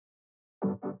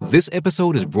This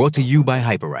episode is brought to you by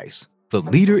Hyperice, the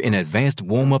leader in advanced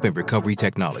warm-up and recovery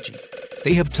technology.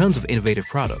 They have tons of innovative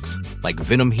products, like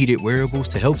Venom-heated wearables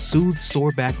to help soothe sore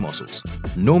back muscles,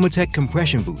 Normatec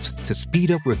compression boots to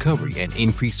speed up recovery and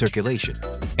increase circulation,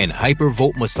 and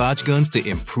Hypervolt massage guns to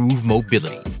improve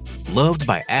mobility. Loved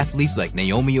by athletes like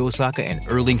Naomi Osaka and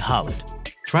Erling Haaland.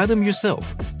 Try them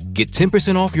yourself. Get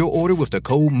 10% off your order with the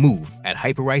code MOVE at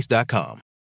hyperice.com.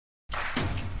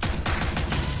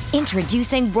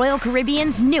 Introducing Royal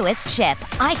Caribbean's newest ship,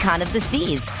 Icon of the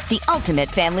Seas, the ultimate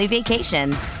family vacation.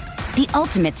 The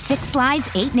ultimate 6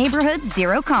 slides, 8 neighborhoods,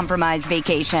 0 compromise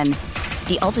vacation.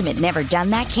 The ultimate never done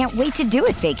that, can't wait to do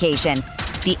it vacation.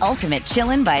 The ultimate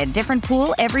chillin' by a different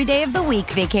pool every day of the week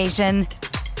vacation.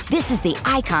 This is the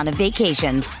Icon of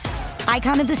Vacations.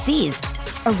 Icon of the Seas,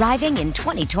 arriving in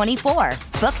 2024.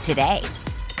 Book today.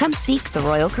 Come seek the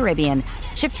Royal Caribbean.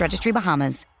 Ships Registry,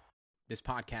 Bahamas. This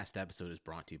podcast episode is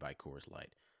brought to you by Coors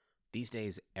Light. These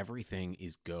days, everything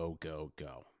is go, go,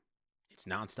 go. It's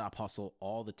nonstop hustle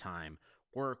all the time.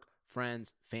 Work,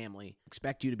 friends, family.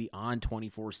 Expect you to be on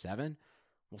 24/7?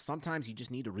 Well, sometimes you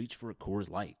just need to reach for a Coors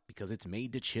Light because it's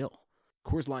made to chill.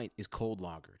 Coors Light is cold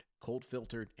lagered, cold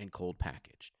filtered, and cold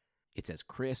packaged. It's as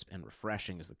crisp and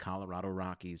refreshing as the Colorado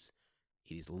Rockies.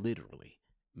 It is literally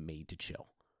made to chill.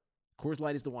 Coors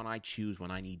Light is the one I choose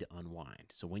when I need to unwind.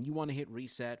 So when you want to hit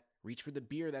reset, reach for the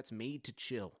beer that's made to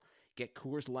chill. Get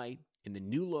Coors Light in the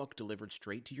new look delivered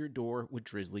straight to your door with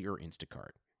Drizzly or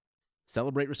Instacart.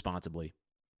 Celebrate responsibly.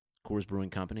 Coors Brewing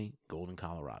Company, Golden,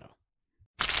 Colorado.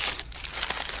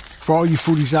 For all you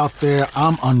foodies out there,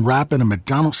 I'm unwrapping a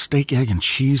McDonald's steak, egg, and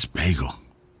cheese bagel.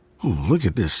 Ooh, look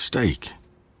at this steak.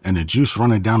 And the juice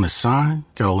running down the side.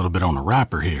 Got a little bit on the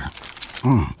wrapper here.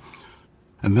 And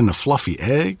then the fluffy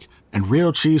egg and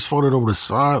real cheese folded over the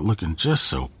side looking just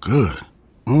so good.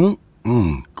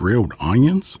 Grilled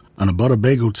onions and a butter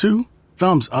bagel too.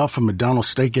 Thumbs up for McDonald's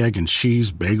steak, egg, and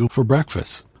cheese bagel for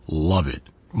breakfast. Love it.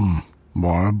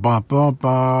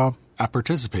 Ba-ba-ba-ba. I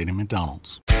participate in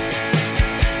McDonald's.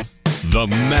 The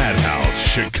Madhouse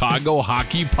Chicago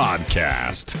Hockey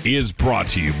Podcast is brought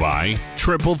to you by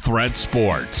Triple Threat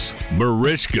Sports,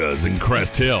 Marishka's in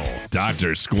Crest Hill,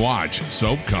 Dr. Squatch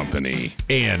Soap Company,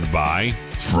 and by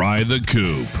Fry the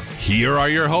Coop. Here are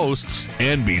your hosts,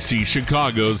 NBC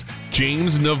Chicago's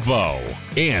James Naveau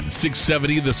and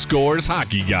 670 The Score's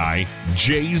hockey guy,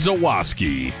 Jay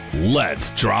Zawaski.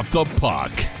 Let's drop the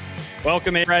puck.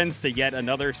 Welcome, friends, to yet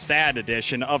another sad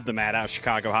edition of the Madhouse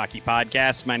Chicago Hockey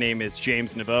Podcast. My name is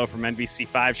James Naveau from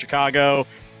NBC5 Chicago.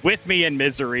 With me in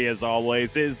misery, as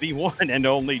always, is the one and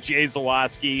only Jay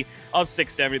Zawaski of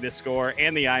 670 The Score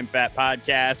and the I'm Fat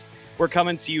Podcast. We're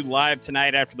coming to you live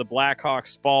tonight after the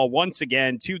Blackhawks fall once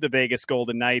again to the Vegas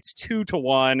Golden Knights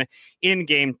 2-1 in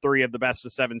Game 3 of the Best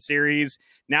of 7 series.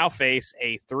 Now face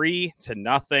a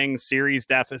 3-0 series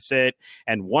deficit.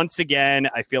 And once again,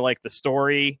 I feel like the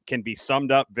story can be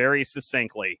summed up very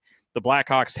succinctly. The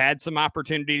Blackhawks had some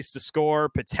opportunities to score,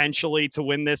 potentially to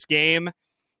win this game.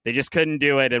 They just couldn't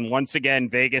do it. And once again,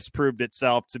 Vegas proved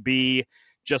itself to be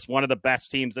just one of the best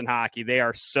teams in hockey. They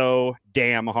are so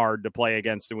damn hard to play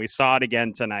against, and we saw it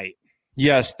again tonight.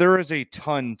 Yes, there is a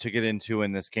ton to get into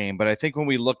in this game, but I think when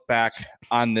we look back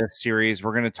on this series,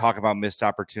 we're going to talk about missed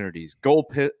opportunities. Goal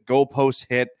post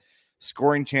hit,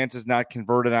 scoring chances not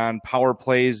converted on, power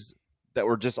plays that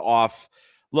were just off.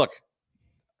 Look,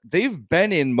 they've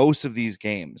been in most of these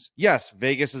games. Yes,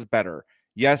 Vegas is better.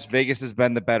 Yes, Vegas has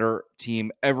been the better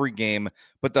team every game,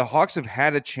 but the Hawks have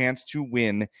had a chance to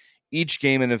win each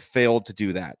game and have failed to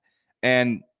do that.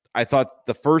 And I thought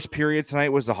the first period tonight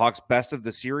was the Hawks' best of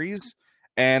the series,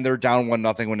 and they're down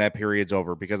 1-0 when that period's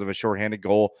over because of a shorthanded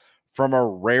goal from a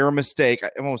rare mistake.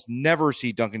 I almost never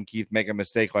see Duncan Keith make a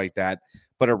mistake like that,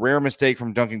 but a rare mistake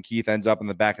from Duncan Keith ends up in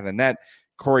the back of the net.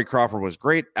 Corey Crawford was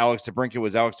great. Alex DeBrincat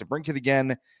was Alex DeBrincat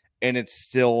again, and it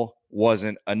still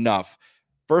wasn't enough.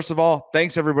 First of all,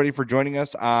 thanks everybody for joining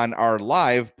us on our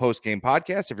live post-game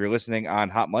podcast. If you're listening on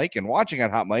Hot Mic and watching on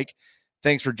Hot Mic,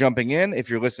 thanks for jumping in. If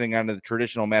you're listening on the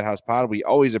traditional Madhouse Pod, we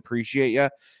always appreciate you.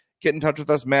 Get in touch with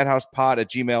us,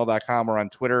 madhousepod@gmail.com, or on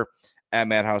Twitter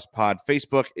 @madhousepod.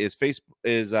 Facebook is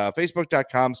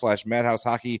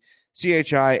facebook.com/madhousehockey,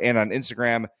 CHI, and on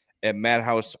Instagram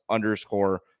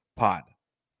 @madhouse_pod.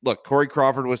 Look, Corey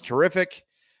Crawford was terrific.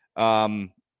 You're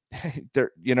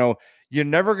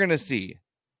never going to see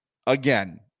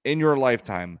again in your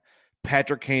lifetime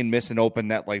Patrick Kane miss an open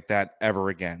net like that ever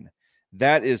again.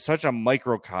 That is such a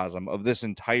microcosm of this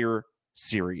entire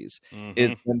series.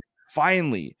 Is when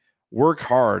finally work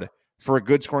hard for a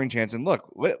good scoring chance. And look,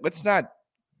 let's not,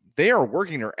 they are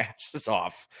working their asses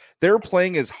off. They're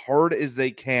playing as hard as they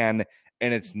can,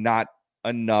 and it's not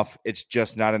enough. It's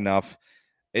just not enough.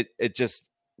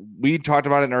 We talked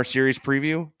about it in our series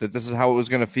preview that this is how it was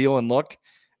going to feel and look.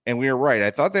 And we were right.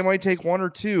 I thought they might take one or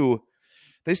two.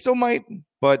 They still might,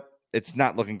 but it's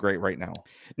not looking great right now.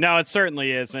 No, it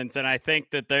certainly isn't. And I think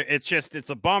that it's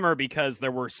a bummer because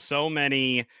there were so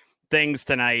many things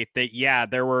tonight that,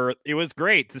 it was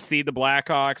great to see the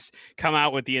Blackhawks come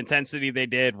out with the intensity they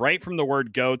did right from the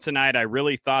word go tonight. I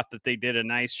really thought that they did a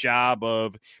nice job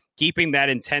of keeping that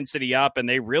intensity up, and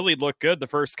they really looked good the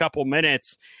first couple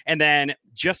minutes. And then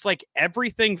just like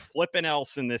everything flipping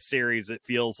else in this series, it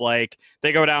feels like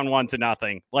they go down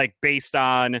 1-0, like based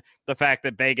on the fact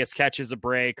that Vegas catches a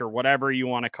break or whatever you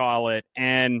want to call it.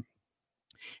 And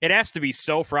it has to be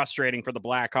so frustrating for the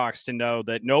Blackhawks to know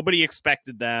that nobody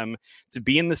expected them to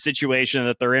be in the situation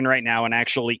that they're in right now and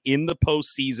actually in the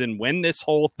postseason when this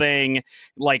whole thing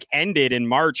ended in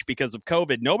March because of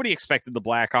COVID. Nobody expected the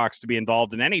Blackhawks to be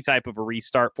involved in any type of a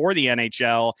restart for the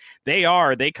NHL.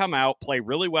 They come out, play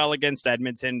really well against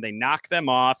Edmonton. They knock them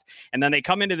off, and then they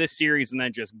come into this series and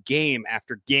then just game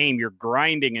after game, you're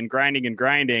grinding and grinding and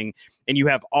grinding. And you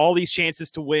have all these chances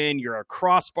to win. You're a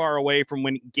crossbar away from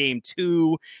winning game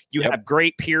 2. You have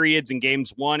great periods in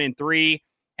games 1 and 3.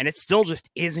 And it still just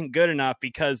isn't good enough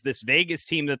because this Vegas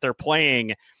team that they're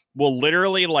playing will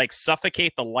literally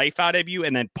suffocate the life out of you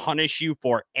and then punish you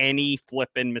for any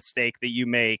flipping mistake that you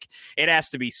make. It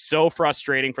has to be so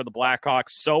frustrating for the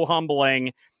Blackhawks, so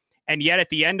humbling. And yet at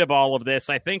the end of all of this,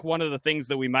 I think one of the things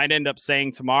that we might end up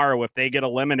saying tomorrow if they get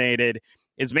eliminated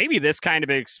is maybe this kind of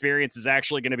experience is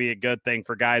actually going to be a good thing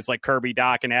for guys like Kirby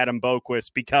Dach and Adam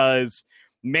Boqvist because,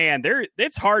 man,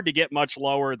 it's hard to get much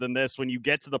lower than this when you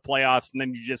get to the playoffs and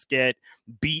then you just get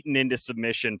beaten into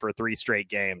submission for 3 straight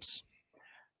games.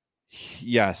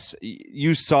 Yes,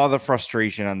 you saw the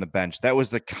frustration on the bench. That was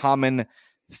the common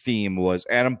theme was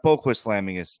Adam Boqvist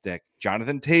slamming his stick,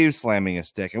 Jonathan Toews slamming his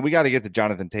stick. And we got to get to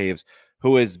Jonathan Toews,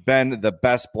 who has been the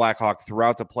best Blackhawk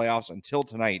throughout the playoffs until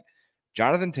tonight.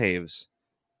 Jonathan Toews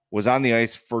was on the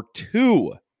ice for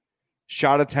 2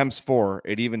 shot attempts for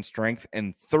at even strength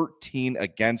and 13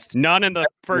 against. None in the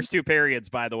first 2 periods,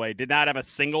 by the way. Did not have a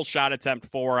single shot attempt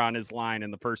for on his line in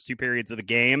the first 2 periods of the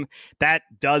game. That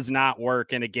does not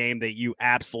work in a game that you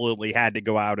absolutely had to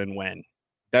go out and win.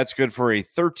 That's good for a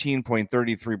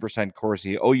 13.33%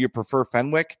 Corsi. Oh, you prefer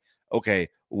Fenwick? Okay,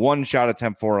 1 shot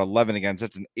attempt for 11 against.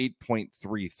 That's an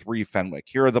 8.33 Fenwick.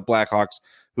 Here are the Blackhawks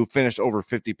who finished over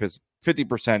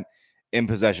 50% in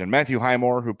possession. Matthew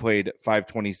Highmore, who played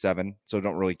 527, so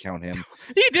don't really count him.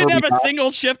 He didn't have a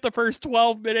single shift the first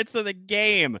 12 minutes of the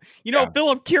game.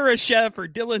 Philip Kurashev or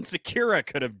Dylan Sekura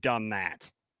could have done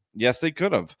that. Yes, they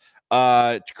could have.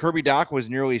 Kirby Dach was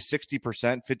nearly 60%,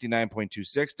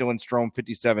 59.26. Dylan Strome,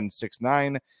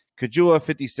 57.69. Kajula,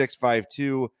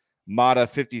 56.52. Mata,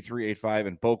 53.85.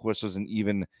 And Boqvist was an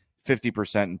even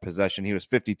 50% in possession. He was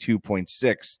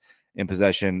 52.6 in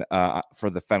possession for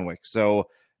the Fenwick. So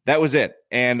that was it.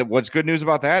 And what's good news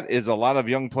about that is a lot of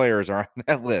young players are on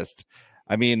that list.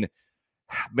 I mean,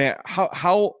 man,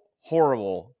 how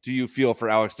horrible do you feel for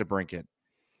Alex DeBrincat?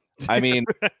 I mean,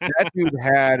 that dude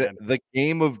had the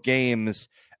game of games.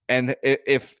 And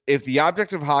if the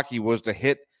object of hockey was to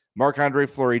hit Marc-Andre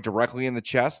Fleury directly in the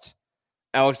chest,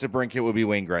 Alex DeBrincat would be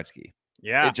Wayne Gretzky.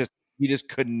 Yeah. He just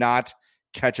could not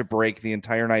catch a break the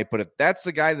entire night. But if that's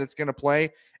the guy that's going to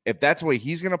play, if that's the way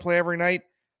he's going to play every night,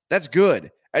 that's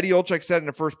good. Eddie Olczyk said in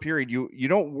the first period, you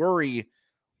don't worry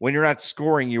when you're not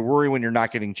scoring, you worry when you're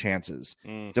not getting chances.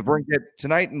 DeBrincat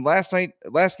tonight and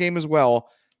last game as well,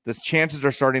 the chances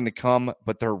are starting to come,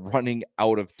 but they're running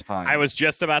out of time. I was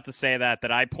just about to say that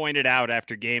I pointed out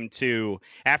after game 2,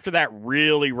 after that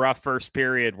really rough first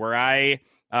period where I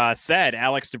said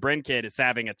Alex DeBrincat is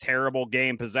having a terrible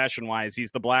game possession-wise.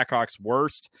 He's the Blackhawks'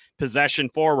 worst possession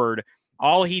forward.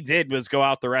 All he did was go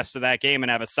out the rest of that game and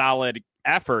have a solid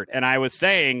effort. And I was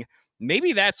saying,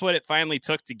 maybe that's what it finally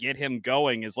took to get him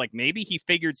going, is maybe he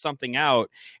figured something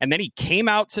out. And then he came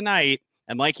out tonight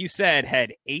and, like you said,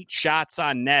 had 8 shots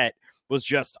on net, was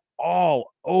just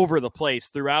all over the place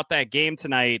throughout that game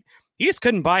tonight. He just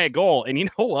couldn't buy a goal. And you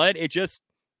know what?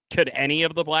 Could any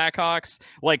of the Blackhawks,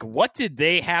 what did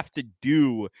they have to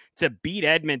do to beat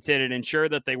Edmonton and ensure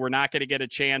that they were not going to get a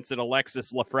chance at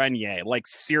Alexis Lafreniere?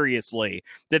 Seriously,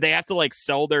 did they have to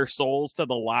sell their souls to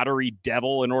the lottery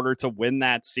devil in order to win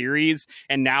that series?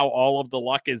 And now all of the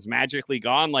luck is magically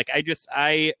gone.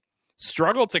 I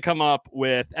struggle to come up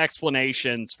with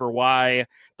explanations for why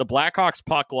the Blackhawks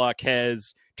puck luck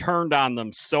has turned on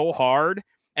them so hard.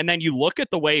 And then you look at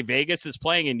the way Vegas is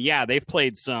playing, and yeah, they've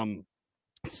played some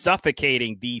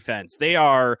suffocating defense. They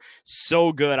are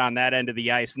so good on that end of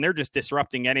the ice, and they're just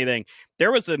disrupting anything.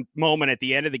 There was a moment at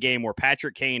the end of the game where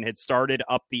Patrick Kane had started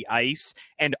up the ice,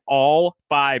 and all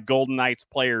 5 Golden Knights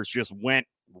players just went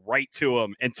right to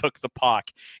him and took the puck.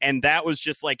 And that was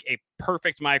just like a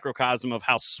perfect microcosm of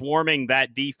how swarming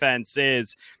that defense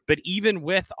is. But even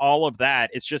with all of that,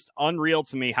 it's just unreal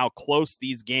to me how close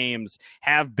these games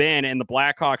have been, and the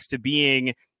Blackhawks to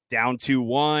being down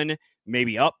 2-1,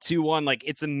 maybe up 2-1. Like,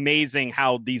 it's amazing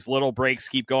how these little breaks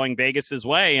keep going Vegas's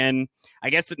way. And I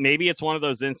guess maybe it's one of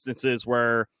those instances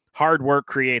where hard work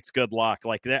creates good luck.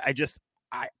 Like,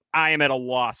 I am at a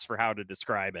loss for how to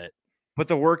describe it. But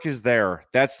the work is there.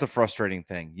 That's the frustrating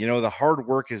thing. The hard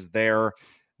work is there.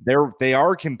 They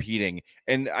are competing.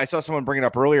 And I saw someone bring it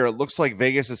up earlier. It looks like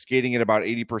Vegas is skating at about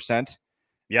 80%.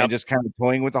 Yeah. And just kind of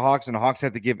toying with the Hawks, and the Hawks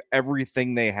have to give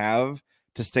everything they have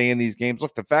to stay in these games.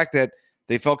 Look, the fact that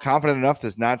they felt confident enough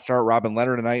to not start Robin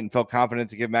Lehner tonight and felt confident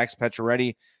to give Max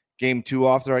Pacioretty game 2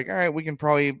 off. They're like, all right, we can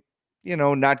probably,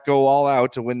 not go all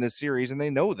out to win this series. And they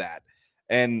know that.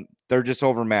 And they're just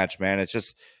overmatched, man. It's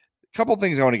just a couple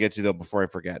things I want to get to, though, before I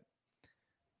forget.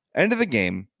 End of the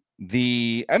game,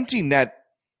 the empty net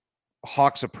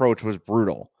Hawks approach was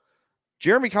brutal.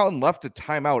 Jeremy Colliton left a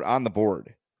timeout on the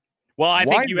board. Well, I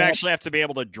think you actually have to be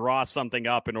able to draw something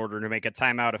up in order to make a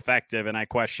timeout effective, and I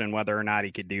question whether or not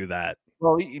he could do that.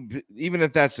 Well, even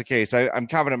if that's the case, I'm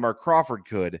confident Mark Crawford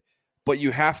could, but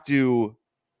you have to,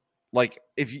 like,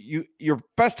 if your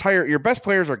best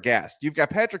players are gassed. You've got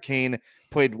Patrick Kane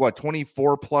played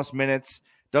 24 plus minutes.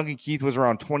 Duncan Keith was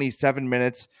around 27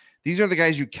 minutes. These are the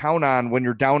guys you count on when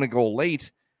you're down a goal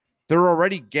late. They're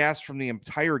already gassed from the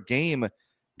entire game.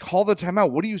 Call the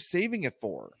timeout. What are you saving it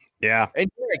for? Yeah. And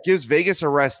it gives Vegas a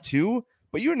rest too,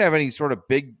 but you didn't have any sort of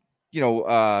big,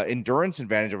 endurance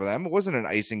advantage over them. It wasn't an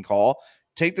icing call.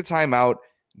 Take the timeout,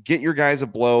 get your guys a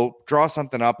blow, draw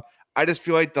something up. I just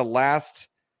feel like the last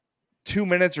 2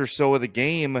 minutes or so of the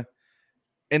game,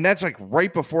 and that's like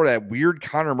right before that weird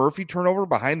Connor Murphy turnover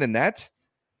behind the net,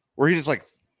 where he it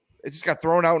just got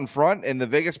thrown out in front, and the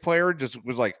Vegas player just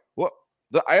was like, "What?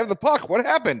 I have the puck. What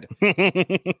happened?"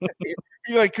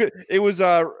 It was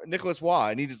Nicholas Waugh,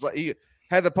 and he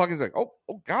had the puck. And he's like, "Oh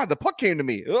God, the puck came to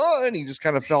me!" And he just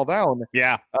kind of fell down.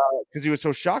 Yeah, because he was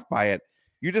so shocked by it.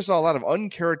 You just saw a lot of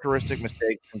uncharacteristic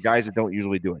mistakes from guys that don't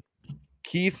usually do it.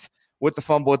 Keith with the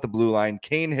fumble at the blue line,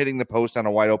 Kane hitting the post on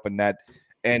a wide open net,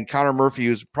 and Connor Murphy,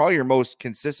 who's probably your most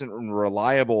consistent and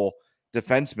reliable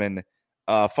defenseman,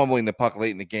 fumbling the puck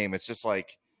late in the game. It's just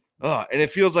like, and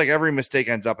it feels like every mistake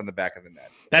ends up in the back of the net.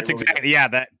 That's exactly,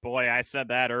 I said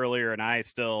that earlier, and I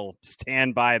still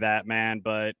stand by that, man.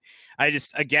 But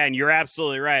again, you're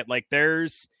absolutely right. Like,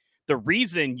 there's the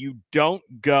reason you don't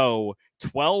go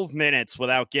 12 minutes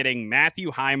without getting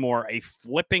Matthew Highmore a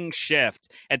flipping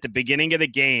shift at the beginning of the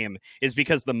game is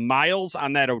because the miles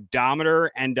on that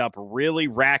odometer end up really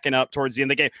racking up towards the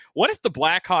end of the game. What if the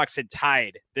Blackhawks had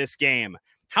tied this game?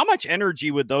 How much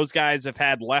energy would those guys have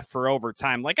had left for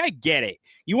overtime? Like, I get it.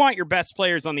 You want your best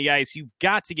players on the ice. You've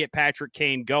got to get Patrick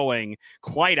Kane going,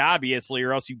 quite obviously,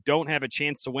 or else you don't have a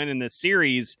chance to win in this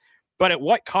series. But at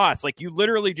what cost? Like, you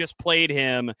literally just played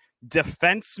him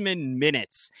defenseman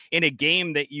minutes in a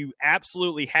game that you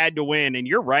absolutely had to win. And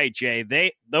you're right, Jay.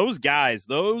 Those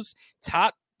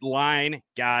top line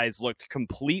guys looked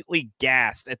completely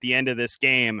gassed at the end of this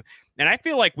game. And I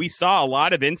feel like we saw a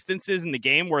lot of instances in the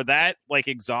game where that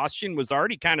exhaustion was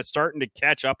already kind of starting to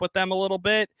catch up with them a little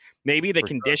bit. Maybe the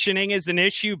conditioning is an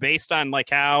issue based on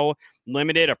how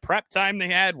limited a prep time they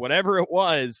had, whatever it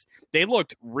was. They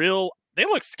looked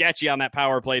sketchy on that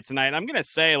power play tonight. I'm going to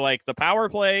say, the power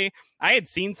play, I had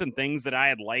seen some things that I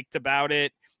had liked about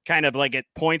it, kind of at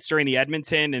points during the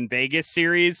Edmonton and Vegas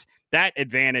series. That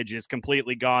advantage is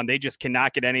completely gone. They just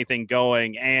cannot get anything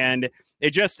going. And I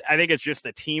think it's just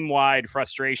a team-wide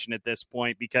frustration at this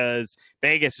point because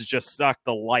Vegas has just sucked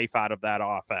the life out of that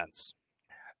offense.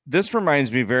 This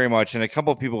reminds me very much, and a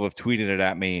couple of people have tweeted it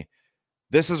at me,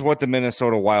 this is what the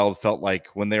Minnesota Wild felt like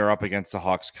when they were up against the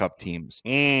Hawks Cup teams.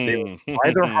 They would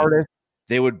try their hardest.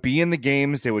 They would be in the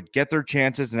games. They would get their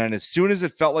chances. And then as soon as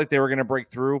it felt like they were going to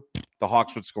break through, the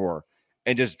Hawks would score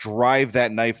and just drive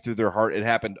that knife through their heart. It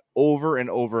happened over and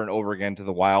over and over again to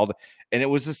the Wild. And it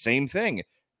was the same thing.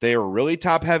 They were really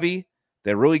top heavy.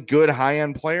 They're really good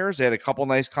high-end players. They had a couple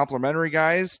nice complimentary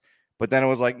guys. But then it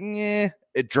was like,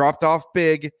 it dropped off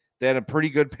big. They had a pretty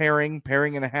good pairing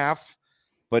and a half.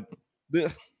 But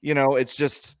it's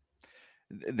just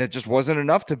that just wasn't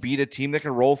enough to beat a team that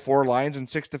can roll 4 lines and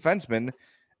 6 defensemen.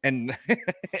 And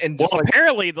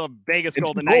apparently the Vegas and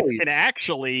Golden two Knights goalies. can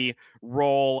actually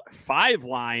roll 5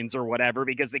 lines or whatever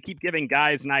because they keep giving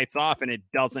guys nights off and it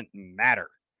doesn't matter.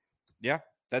 Yeah,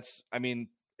 it's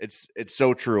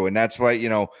so true. And that's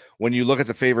why, when you look at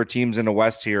the favorite teams in the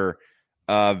West here,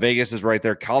 Vegas is right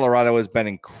there. Colorado has been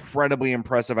incredibly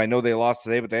impressive. I know they lost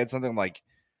today, but they had something like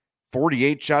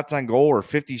 48 shots on goal or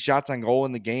 50 shots on goal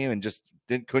in the game and just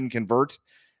couldn't convert.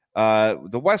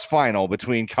 The West Final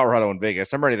between Colorado and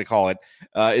Vegas, I'm ready to call it,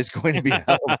 is going to be a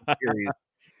hell of a series.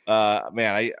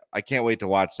 Man, I can't wait to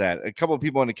watch that. A couple of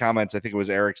people in the comments, I think it was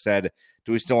Eric, said,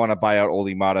 do we still want to buy out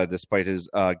Olli Maatta despite his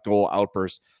goal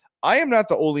outburst? I am not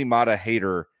the Olli Maatta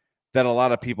hater that a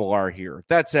lot of people are here.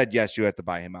 That said, yes, you have to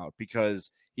buy him out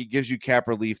because he gives you cap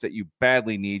relief that you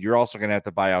badly need. You're also going to have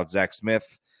to buy out Zach Smith.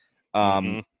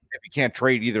 If you can't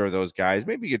trade either of those guys,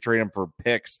 maybe you could trade them for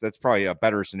picks. That's probably a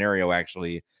better scenario,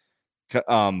 actually.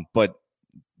 But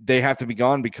they have to be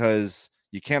gone because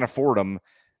you can't afford them.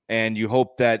 And you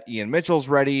hope that Ian Mitchell's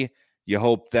ready. You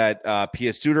hope that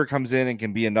Pia Suter comes in and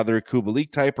can be another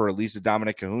Kubalik type or at least a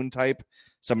Dominic Cahoon type,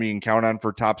 somebody you can count on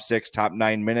for top 6, top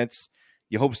 9 minutes.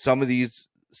 You hope some of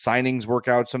these signings work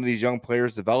out, some of these young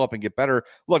players develop and get better.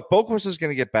 Look, Boquist is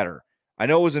going to get better. I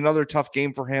know it was another tough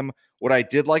game for him. What I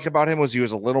did like about him was he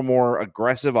was a little more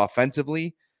aggressive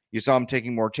offensively. You saw him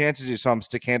taking more chances. You saw him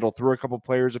stick handle through a couple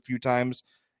players a few times.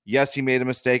 Yes, he made a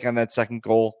mistake on that second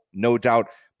goal, no doubt.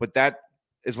 But that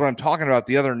is what I'm talking about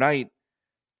the other night.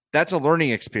 That's a learning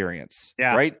experience,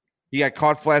 right? He got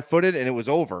caught flat-footed and it was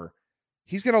over.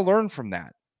 He's going to learn from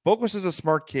that. Boquist is a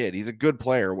smart kid. He's a good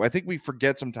player. I think we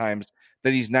forget sometimes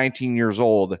that he's 19 years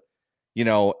old,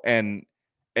 and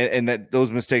that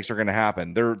those mistakes are going to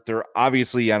happen. They're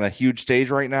obviously on a huge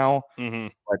stage right now,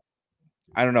 but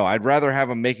I don't know. I'd rather have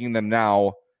them making them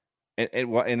now,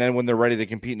 and then when they're ready to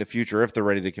compete in the future, if they're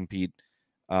ready to compete,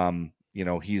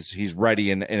 he's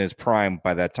ready in his prime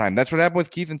by that time. That's what happened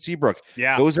with Keith and Seabrook.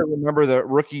 Yeah, those that remember the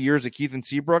rookie years of Keith and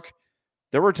Seabrook,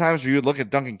 there were times where you would look at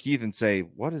Duncan Keith and say,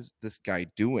 "What is this guy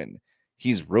doing?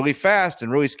 He's really fast and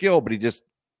really skilled, but he just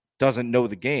doesn't know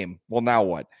the game." Well, now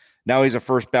what? Now he's a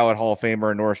first ballot Hall of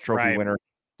Famer, a Norris Trophy winner.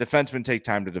 Defensemen take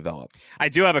time to develop. I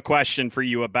do have a question for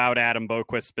you about Adam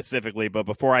Boquist specifically, but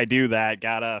before I do that,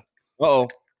 the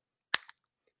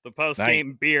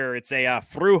post-game beer. It's a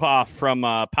Fruhoff from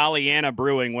Pollyanna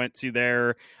Brewing went to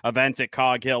their event at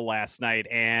Cog Hill last night,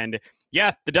 and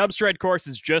yeah, the Dub Shred course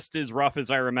is just as rough as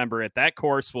I remember it. That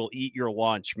course will eat your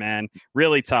lunch, man.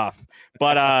 Really tough.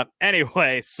 But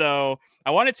anyway, so I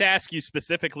wanted to ask you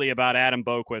specifically about Adam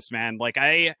Boquist, man. Like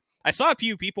I saw a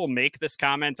few people make this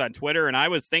comment on Twitter, and I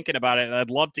was thinking about it, and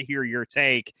I'd love to hear your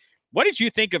take. What did you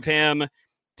think of him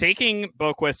taking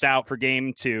Boquist out for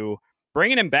Game 2,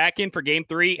 bringing him back in for Game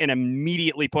 3, and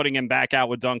immediately putting him back out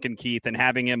with Duncan Keith and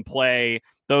having him play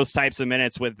those types of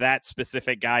minutes with that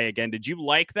specific guy again? Did you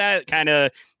like that, kind of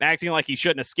acting like he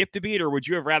shouldn't have skipped a beat, or would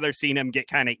you have rather seen him get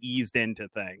kind of eased into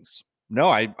things? No,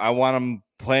 I want him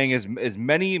playing as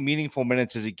many meaningful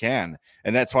minutes as he can,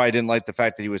 and that's why I didn't like the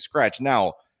fact that he was scratched.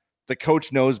 Now, the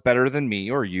coach knows better than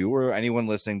me or you or anyone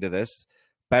listening to this,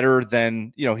 better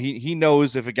than, he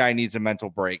knows if a guy needs a mental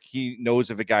break. He knows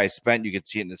if a guy is spent, you can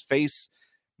see it in his face.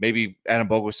 Maybe Adam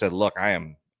Boquist said, look, I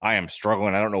am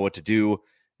struggling. I don't know what to do.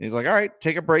 And he's like, all right,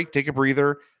 take a break, take a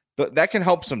breather. That can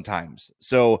help sometimes.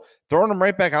 So throwing him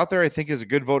right back out there, I think, is a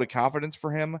good vote of confidence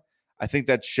for him. I think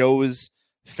that shows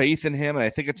faith in him. And I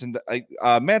think it's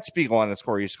Matt Spiegel on the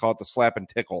score used to call it the slap and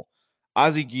tickle.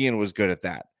 Ozzie Guillen was good at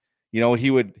that. He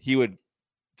would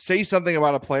say something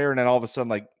about a player and then all of a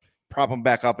sudden prop him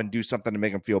back up and do something to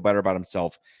make him feel better about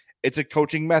himself. It's a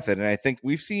coaching method. And I think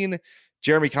we've seen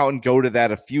Jeremy Cowton go to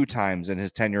that a few times in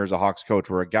his tenure as a Hawks coach,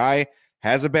 where a guy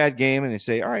has a bad game and they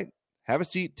say, all right, have a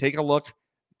seat, take a look.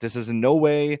 This is in no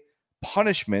way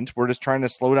punishment. We're just trying to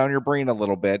slow down your brain a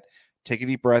little bit. Take a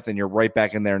deep breath and you're right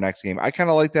back in there next game. I kind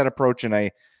of like that approach. And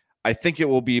I think it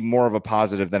will be more of a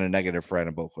positive than a negative for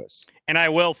Adam Boquist. And I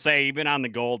will say, even on the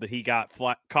goal that he got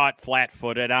caught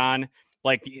flat-footed on,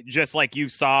 just like you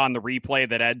saw on the replay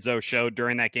that Edzo showed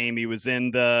during that game, he was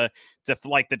in the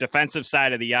defensive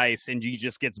side of the ice, and he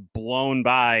just gets blown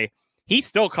by. He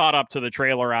still caught up to the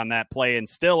trailer on that play and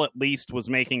still at least was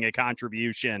making a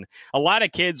contribution. A lot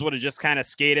of kids would have just kind of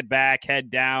skated back, head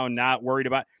down, not worried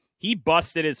about. He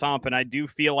busted his hump, and I do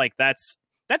feel like that's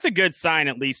a good sign,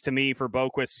 at least to me, for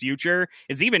Boquist's future,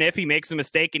 is even if he makes a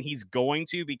mistake, and he's going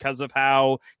to because of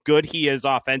how good he is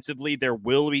offensively, there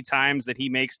will be times that he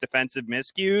makes defensive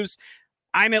miscues.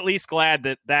 I'm at least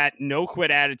glad that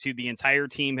no-quit attitude the entire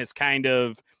team has kind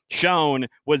of shown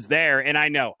was there. And I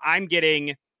know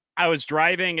I was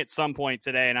driving at some point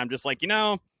today, and I'm just like,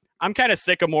 I'm kind of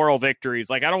sick of moral victories.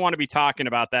 Like, I don't want to be talking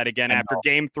about that again after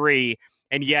game 3.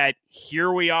 And yet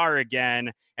here we are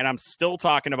again. And I'm still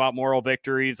talking about moral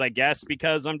victories, I guess,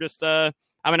 because I'm just I'm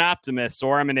an optimist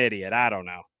or I'm an idiot. I don't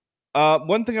know.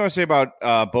 One thing I want to say about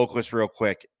Boquist real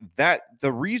quick, that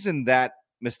the reason that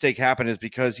mistake happened is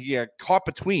because he got caught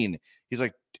between. He's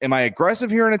like, am I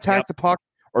aggressive here and attack the puck,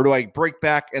 or do I break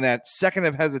back? And that second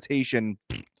of hesitation,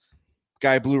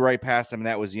 guy blew right past him, and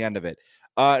that was the end of it.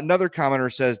 Another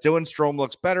commenter says, Dylan Strome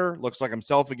looks better, looks like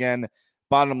himself again.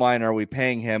 Bottom line, are we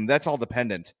paying him? That's all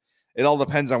dependent. It all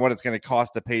depends on what it's going to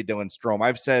cost to pay Dylan Strome.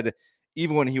 I've said,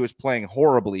 even when he was playing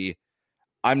horribly,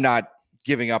 I'm not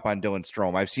giving up on Dylan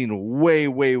Strome. I've seen way,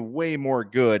 way, way more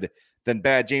good than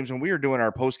bad. James, when we were doing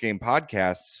our post-game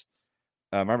podcasts,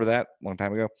 remember that? Long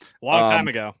time ago? Long time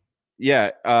ago.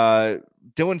 Yeah. Dylan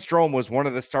Strome was one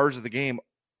of the stars of the game.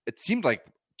 It seemed like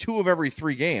 2 of every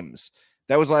 3 games.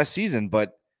 That was last season,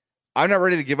 but I'm not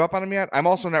ready to give up on him yet. I'm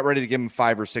also not ready to give him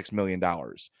 $5 or $6 million.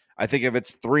 I think if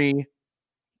it's 3,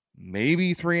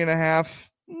 maybe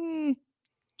 3.5,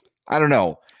 I don't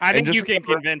know. I think you can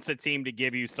convince a team to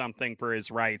give you something for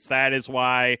his rights. That is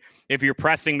why, if you're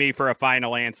pressing me for a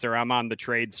final answer, I'm on the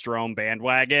trade Strome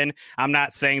bandwagon. I'm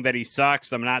not saying that he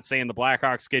sucks. I'm not saying the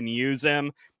Blackhawks can use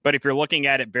him. But if you're looking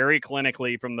at it very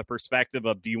clinically from the perspective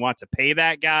of, do you want to pay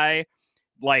that guy?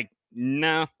 Like,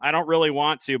 no, I don't really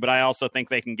want to, but I also think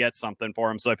they can get something for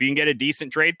him. So if you can get a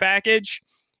decent trade package,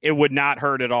 it would not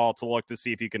hurt at all to look to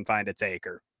see if you can find a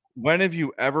taker. When have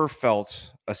you ever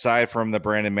felt, aside from the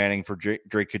Brandon Manning for Drake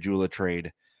Caggiula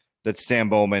trade, that Stan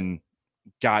Bowman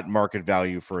got market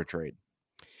value for a trade?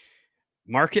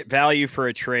 Market value for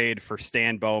a trade for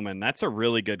Stan Bowman? That's a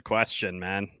really good question,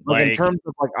 man. Like, in terms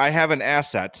of, like, I have an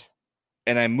asset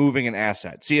and I'm moving an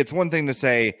asset. See, it's one thing to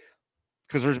say,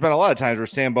 because there's been a lot of times where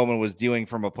Stan Bowman was dealing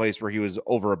from a place where he was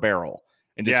over a barrel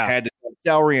and just had to have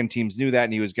salary, and teams knew that,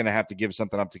 and he was going to have to give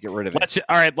something up to get rid of it.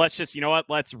 All right, let's just, you know what?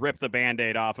 Let's rip the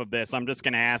Band-Aid off of this. I'm just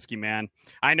going to ask you, man.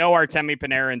 I know Artemi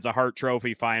Panarin's a Hart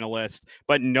Trophy finalist,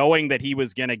 but knowing that he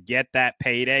was going to get that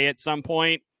payday at some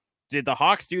point, did the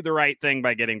Hawks do the right thing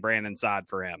by getting Brandon Saad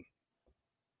for him?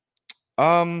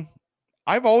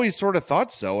 I've always sort of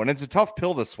thought so, and it's a tough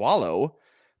pill to swallow,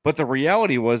 but the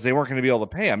reality was they weren't going to be able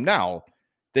to pay him. Now,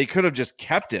 they could have just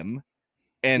kept him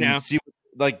and see,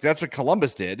 like, that's what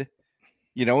Columbus did,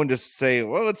 you know, and just say,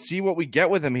 well, let's see what we get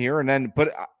with him here. And then,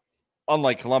 but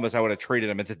unlike Columbus, I would have traded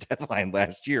him at the deadline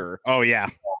last year. Oh, yeah.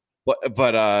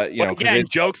 But you know, again,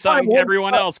 joke's on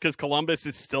everyone else because Columbus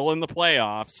is still in the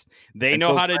playoffs. They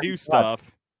know how to do stuff.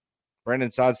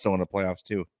 Brandon Saad's still in the playoffs,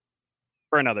 too.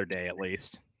 For another day, at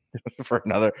least. for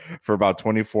about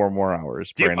 24 more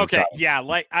hours. Okay, yeah,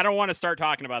 like, I don't want to start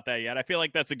talking about that yet. I feel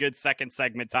like that's a good second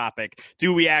segment topic.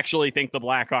 Do we actually think the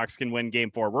Blackhawks can win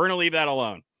Game 4? We're going to leave that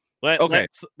alone.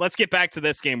 Let's get back to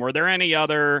this game. Were there any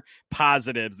other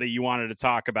positives that you wanted to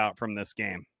talk about from this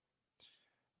game?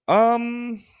 I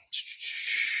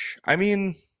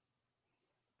mean,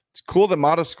 it's cool that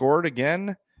Mata scored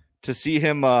again. To see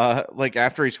him, like,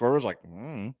 after he scored, was like,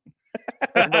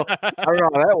 I don't know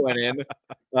how that went in.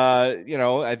 You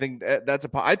know, I think that's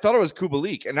I thought it was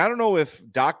Kubalik, and I don't know if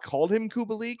Doc called him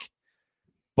Kubalik,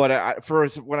 but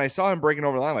when I saw him breaking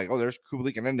over the line, I'm like, oh, there's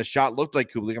Kubalik, and then the shot looked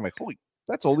like Kubalik. I'm like, holy,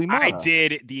 that's Oli Mata. I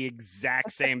did the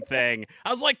exact same thing.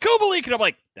 I was like, Kubalik, and I'm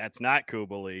like, that's not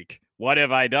Kubalik. What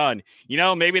have I done? You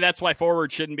know, maybe that's why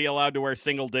forwards shouldn't be allowed to wear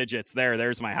single digits.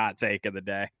 There's my hot take of the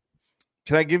day.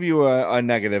 Can I give you a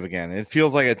negative again? It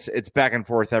feels like it's back and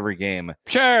forth every game.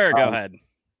 Sure, go ahead.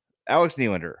 Alex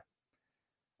Nylander.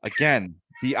 Again,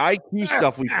 the IQ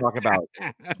stuff we talk about.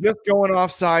 Just going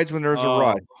off sides when there's a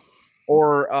rush.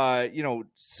 Or, you know,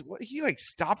 he like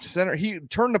stopped center. He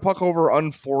turned the puck over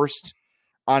unforced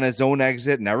on his own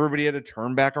exit, and everybody had to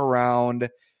turn back around.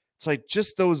 It's like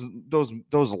just those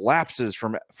lapses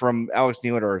from Alex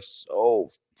Nylander are so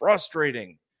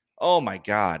frustrating. Oh, my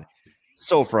God.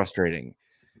 So frustrating.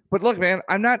 But look, man,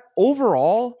 I'm not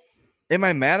overall. Am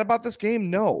I mad about this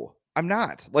game? No, I'm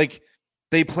not. Like,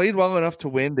 they played well enough to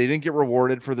win. They didn't get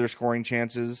rewarded for their scoring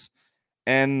chances.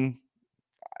 And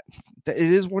it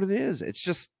is what it is. It's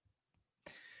just,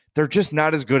 they're just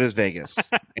not as good as Vegas.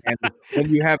 And when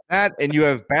you have that and you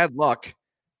have bad luck,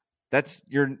 that's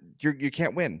you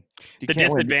can't win. The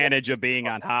disadvantage of being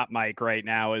on Hot Mic right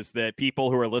now is that people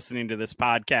who are listening to this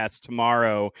podcast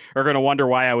tomorrow are going to wonder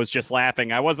why I was just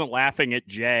laughing. I wasn't laughing at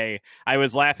Jay. I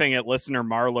was laughing at listener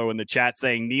Marlo in the chat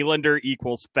saying Nylander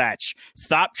equals fetch.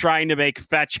 Stop trying to make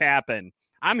fetch happen.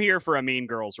 I'm here for a Mean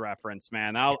Girls reference,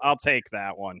 man. I'll take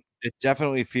that one. It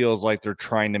definitely feels like they're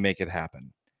trying to make it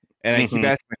happen. And I keep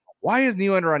asking, why is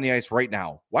Nylander on the ice right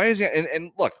now? Why is he?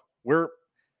 And look,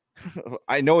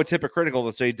 I know it's hypocritical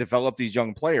to say develop these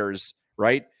young players,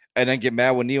 right? And then get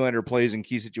mad when Nylander plays in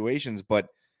key situations, but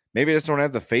maybe I just don't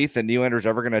have the faith that Nylander's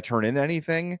ever going to turn into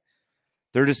anything.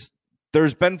 There's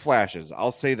been flashes,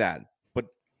 I'll say that, but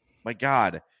my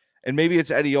God. And maybe it's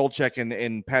Eddie Olczyk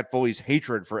and Pat Foley's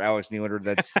hatred for Alex Nylander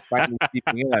that's finally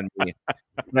seeping in on me.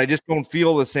 And I just don't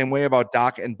feel the same way about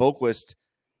Doc and Boquist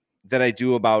that I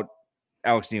do about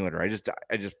Alex Nylander.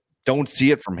 I just don't see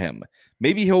it from him.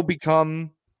 Maybe he'll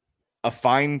become a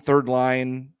fine third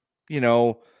line,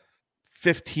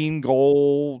 15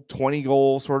 goal, 20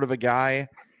 goal sort of a guy.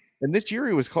 And this year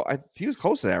he was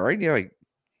close to that, right? Like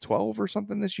 12 or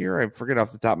something this year. I forget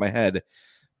off the top of my head.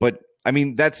 But I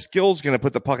mean, that skill's going to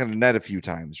put the puck in the net a few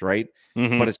times, right?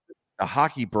 Mm-hmm. But it's a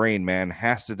hockey brain, man,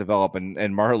 has to develop. And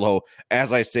Marlo,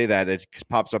 as I say that, it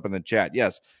pops up in the chat.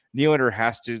 Yes, Nylander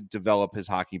has to develop his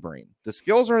hockey brain. The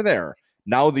skills are there.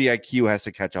 Now the IQ has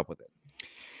to catch up with it.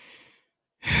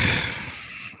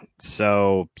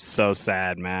 So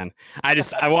sad, man.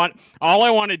 All I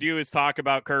want to do is talk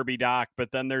about Kirby Dach,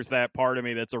 but then there's that part of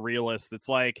me that's a realist. That's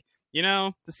like,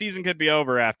 the season could be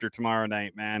over after tomorrow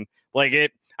night, man.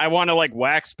 I want to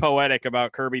wax poetic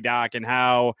about Kirby Dach and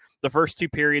how the first two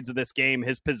periods of this game,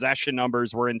 his possession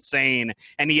numbers were insane.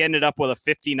 And he ended up with a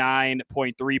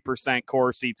 59.3%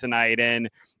 Corsi tonight.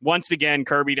 And once again,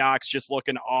 Kirby Dach's just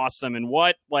looking awesome. And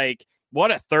what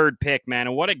a third pick, man.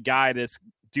 And what a guy this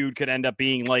dude could end up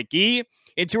being. He,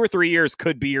 in 2 or 3 years,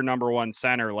 could be your number one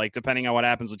center, depending on what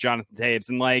happens with Jonathan Toews.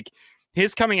 And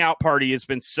his coming out party has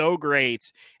been so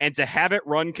great, and to have it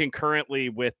run concurrently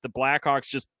with the Blackhawks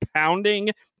just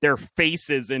pounding their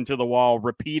faces into the wall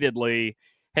repeatedly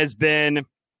it's been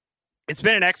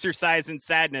an exercise in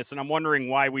sadness, and I'm wondering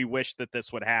why we wish that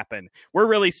this would happen. We're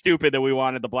really stupid that we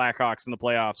wanted the Blackhawks in the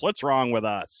playoffs. What's wrong with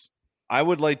us? I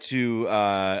would like to,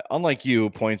 unlike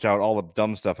you, point out all the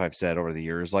dumb stuff I've said over the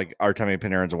years, like Artemi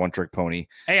Panarin's a one-trick pony.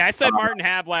 Hey, I said Martin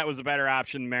Havlat was a better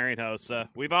option than Marian Hossa.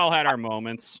 We've all had our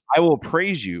moments. I will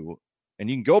praise you, and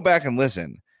you can go back and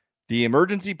listen. The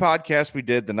emergency podcast we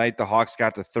did the night the Hawks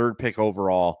got the third pick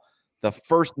overall, the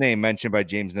first name mentioned by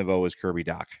James Neveau was Kirby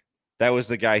Dach. That was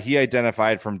the guy he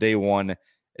identified from day one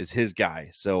as his guy.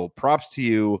 So props to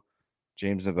you,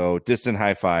 James Neveau. Distant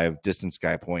high five, distant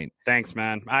sky point. Thanks,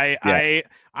 man. I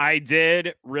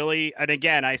did really, and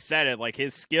again, I said it,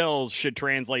 his skills should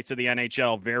translate to the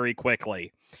NHL very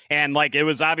quickly. And it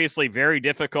was obviously very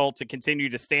difficult to continue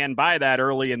to stand by that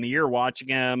early in the year, watching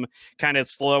him kind of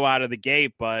slow out of the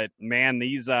gate. But man,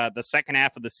 the second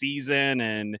half of the season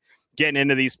and getting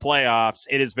into these playoffs,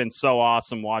 it has been so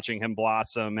awesome watching him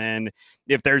blossom. And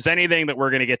if there's anything that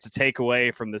we're going to get to take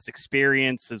away from this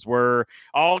experience, is we're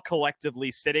all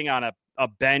collectively sitting on a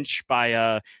bench by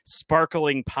a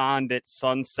sparkling pond at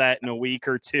sunset in a week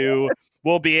or two,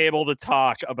 we'll be able to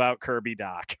talk about Kirby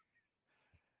Dach.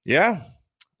 Yeah,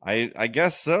 I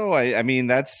guess so. I mean,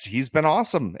 he's been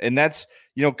awesome. And that's,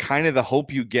 kind of the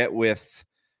hope you get with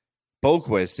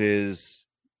Boquist is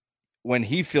when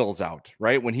he fills out,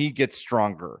 right? When he gets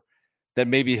stronger, that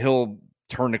maybe he'll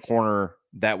turn the corner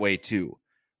that way too,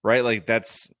 right? I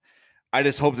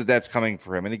just hope that that's coming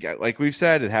for him. And again, like we've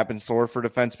said, it happens slower for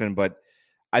defensemen, but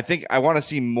I think I want to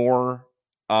see more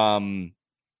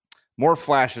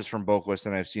flashes from Boquist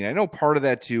than I've seen. I know part of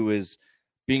that too is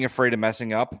being afraid of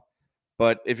messing up,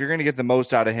 but if you're going to get the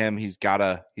most out of him, he's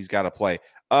gotta play.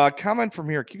 Comment from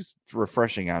here keeps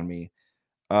refreshing on me.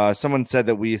 Someone said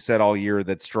that we said all year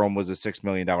that Strome was a $6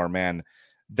 million man.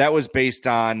 That was based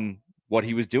on what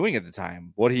he was doing at the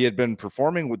time, what he had been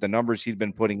performing with the numbers he'd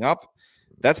been putting up.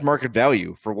 That's market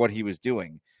value for what he was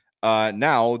doing.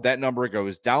 Now that number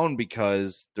goes down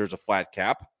because there's a flat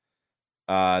cap.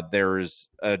 There's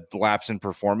a lapse in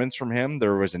performance from him.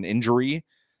 There was an injury.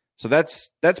 So that's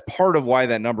part of why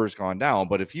that number's gone down.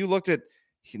 But if you looked at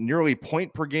nearly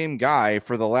point per game guy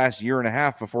for the last year and a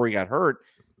half before he got hurt,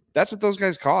 that's what those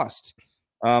guys cost.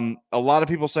 A lot of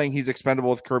people saying he's expendable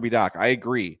with Kirby Dach. I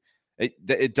agree.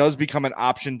 It does become an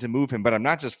option to move him, but I'm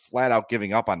not just flat out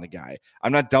giving up on the guy.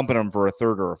 I'm not dumping him for a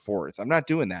third or a fourth. I'm not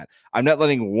doing that. I'm not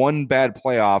letting one bad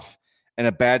playoff and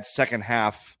a bad second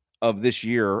half of this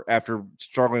year after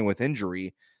struggling with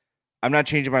injury. I'm not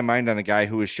changing my mind on a guy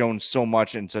who has shown so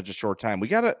much in such a short time. We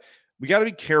gotta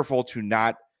be careful to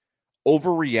not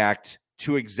overreact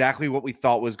to exactly what we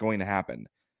thought was going to happen.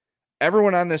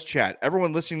 Everyone on this chat,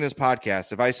 everyone listening to this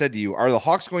podcast, if I said to you, are the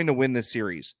Hawks going to win this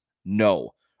series?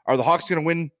 No. Are the Hawks going to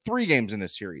win 3 games in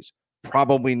this series?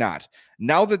 Probably not.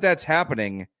 Now that that's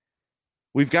happening,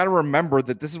 we've got to remember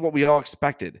that this is what we all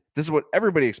expected. This is what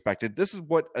everybody expected. This is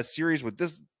what a series with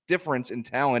this difference in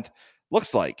talent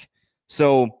looks like.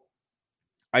 So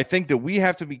I think that we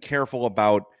have to be careful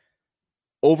about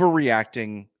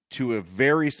overreacting to a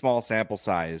very small sample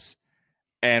size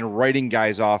and writing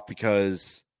guys off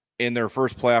because in their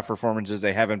first playoff performances,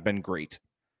 they haven't been great.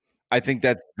 I think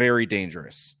that's very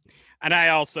dangerous. And I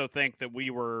also think that we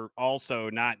were also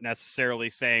not necessarily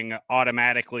saying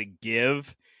automatically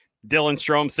give Dylan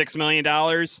Strome $6 million.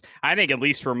 I think, at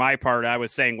least for my part, I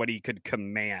was saying what he could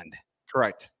command.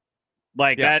 Correct.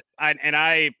 Like that.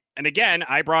 And again,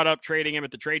 I brought up trading him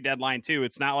at the trade deadline too.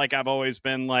 It's not like I've always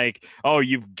been like, oh,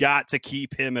 you've got to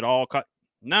keep him at all.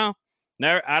 No,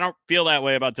 I don't feel that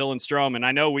way about Dylan Strome. And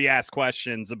I know we asked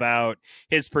questions about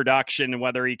his production and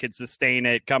whether he could sustain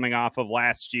it coming off of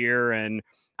last year. And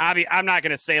I'm not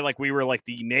going to say like we were like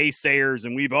the naysayers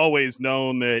and we've always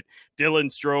known that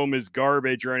Dylan Strome is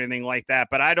garbage or anything like that.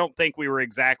 But I don't think we were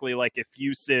exactly like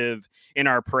effusive in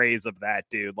our praise of that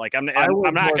dude. Like I'm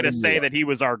not going to say that he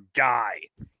was our guy.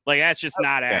 Like that's just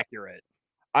not accurate.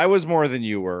 I was more than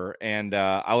you were. And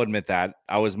I'll admit that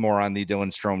I was more on the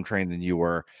Dylan Strome train than you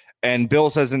were. And Bill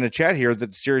says in the chat here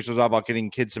that the series was all about getting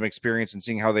kids some experience and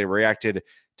seeing how they reacted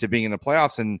to being in the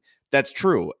playoffs. And that's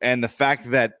true. And the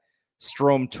fact that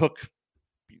Strome took,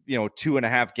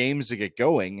 2.5 games to get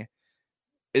going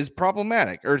is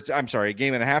problematic. Or I'm sorry, a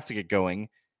game and a half to get going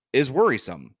is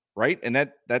worrisome, right? And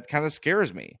that kind of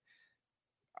scares me.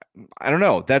 I don't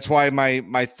know. That's why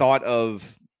my thought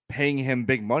of paying him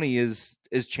big money is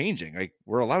changing. Like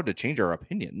we're allowed to change our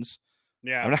opinions.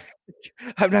 Yeah.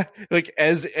 I'm not like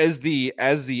as the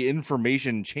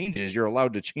information changes, you're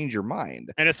allowed to change your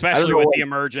mind. And especially with the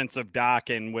emergence of Doc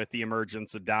and with the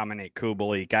emergence of Dominic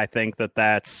Kubalik, I think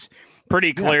that's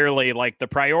pretty clearly like the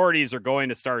priorities are going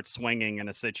to start swinging in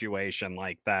a situation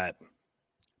like that.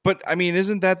 But I mean,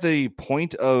 isn't that the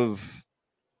point of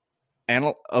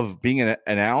being an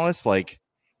analyst? Like,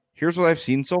 here's what I've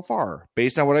seen so far.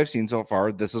 Based on what I've seen so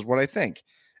far, this is what I think.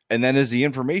 And then as the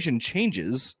information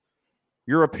changes,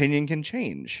 your opinion can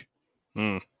change.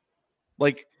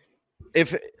 Like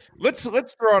if let's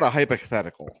throw out a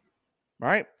hypothetical,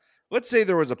 right? Let's say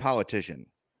there was a politician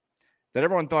that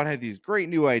everyone thought had these great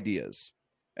new ideas,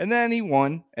 and then he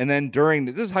won. And then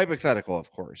this is hypothetical,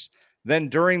 of course. Then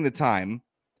during the time,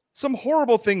 some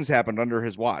horrible things happened under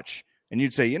his watch. And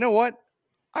you'd say, you know what?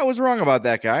 I was wrong about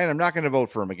that guy, and I'm not going to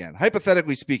vote for him again.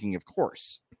 Hypothetically speaking, of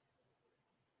course.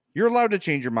 You're allowed to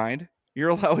change your mind. You're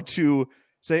allowed to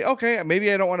say, okay,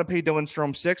 maybe I don't want to pay Dylan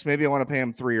Strome 6. Maybe I want to pay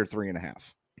him 3 or 3.5.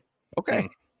 Okay.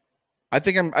 I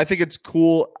think it's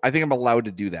cool. I think I'm allowed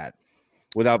to do that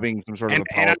without being some sort of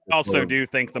and I also do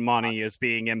think the money is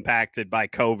being impacted by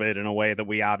COVID in a way that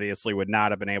we obviously would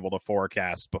not have been able to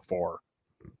forecast before.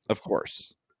 Of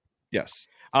course. Yes.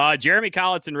 Jeremy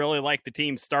Colleton really liked the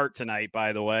team's start tonight,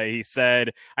 by the way. He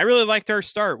said, I really liked our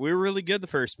start. We were really good the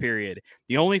first period.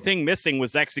 The only thing missing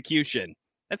was execution.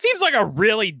 That seems like a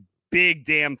really big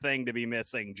damn thing to be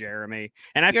missing, Jeremy.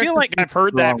 And I feel like I've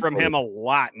heard that from him a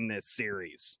lot in this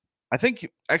series. I think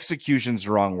execution's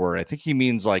the wrong word. I think he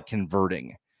means like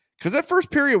converting. Because that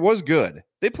first period was good.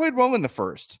 They played well in the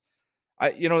first.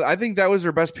 I think that was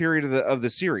their best period of the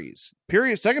series.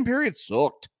 Second period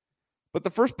sucked. But the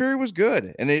first period was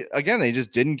good. And they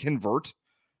just didn't convert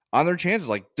on their chances.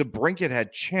 Like DeBrincat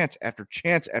had chance after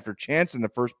chance after chance in the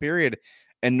first period,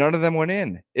 and none of them went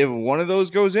in. If one of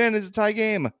those goes in, it's a tie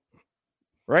game.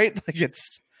 Right? Like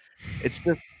it's just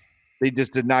they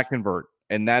just did not convert.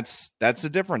 And that's the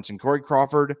difference. And Corey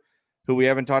Crawford, who we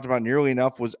haven't talked about nearly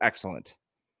enough, was excellent.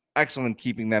 Excellent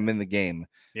keeping them in the game.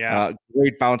 Yeah.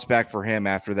 Great bounce back for him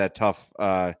after that tough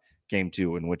game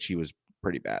 2 in which he was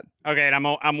pretty bad. Okay, and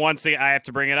I'm once again, I have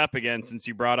to bring it up again since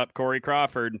you brought up Corey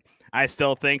Crawford. I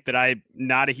still think that I'm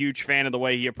not a huge fan of the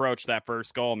way he approached that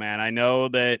first goal, man. I know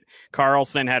that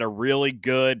Carlson had a really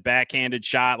good backhanded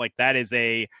shot. Like that is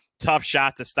a tough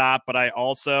shot to stop, but I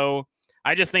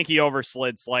just think he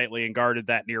overslid slightly and guarded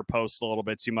that near post a little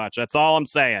bit too much. That's all I'm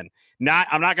saying.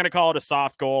 I'm not going to call it a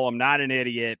soft goal. I'm not an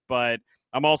idiot, but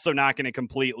I'm also not going to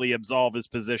completely absolve his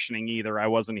positioning either. I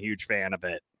wasn't a huge fan of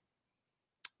it.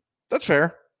 That's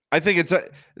fair. I think it's a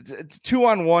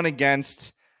 2-on-1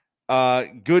 against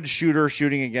good shooter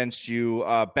shooting against you.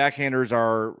 Backhanders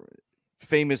are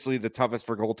famously the toughest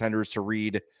for goaltenders to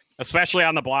read, especially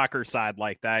on the blocker side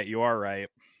like that. You are right.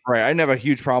 Right. I didn't have a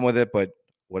huge problem with it, but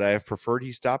would I have preferred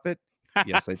he stop it?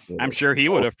 Yes, I did. I'm sure he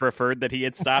would have preferred that he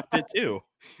had stopped it too.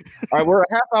 All right, we're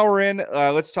a half hour in.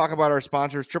 Let's talk about our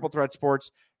sponsors, Triple Threat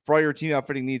Sports. For all your team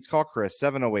outfitting needs, call Chris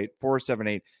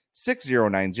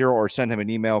 708-478-6090 or send him an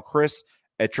email,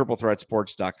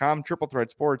 Chris@triplethreatsports.com. Triple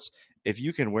Threat Sports, if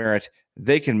you can wear it,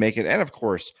 they can make it. And of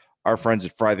course, our friends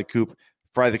at Fry the Coop,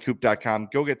 frythecoop.com.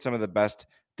 Go get some of the best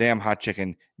damn hot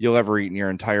chicken you'll ever eat in your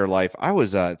entire life. I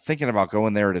was thinking about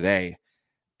going there today,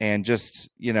 and just,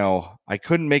 I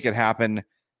couldn't make it happen,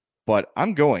 but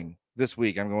I'm going this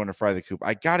week. I'm going to Fry the Coop.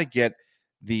 I got to get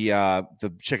the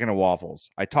chicken and waffles.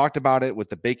 I talked about it with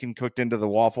the bacon cooked into the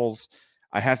waffles.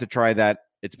 I have to try that.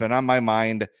 It's been on my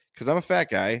mind because I'm a fat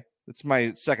guy. It's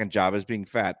my second job is being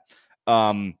fat.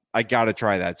 I got to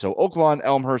try that. So Oak Lawn,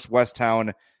 Elmhurst,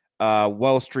 Westtown,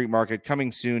 Wells Street Market,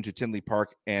 coming soon to Tinley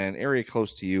Park and an area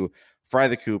close to you.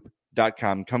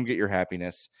 Frythecoop.com. Come get your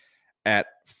happiness at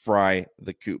Fry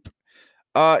the Coop.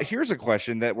 Here's a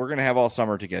question that we're going to have all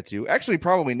summer to get to. Actually,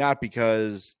 probably not,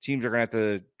 because teams are going to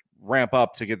have to ramp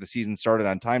up to get the season started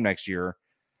on time next year.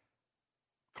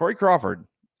 Corey Crawford,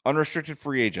 unrestricted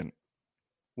free agent.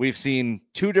 We've seen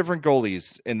two different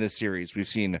goalies in this series. We've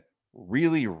seen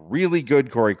really, really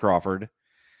good Corey Crawford,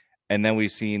 and then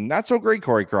we've seen not so great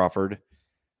Corey Crawford.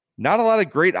 Not a lot of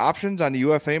great options on the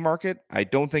UFA market. I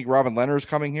don't think Robin Lehner's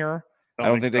coming here. I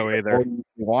don't think they either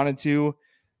wanted to.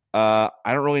 I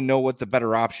don't really know what the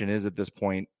better option is at this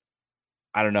point.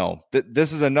 I don't know.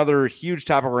 This is another huge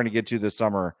topic we're going to get to this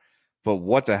summer, but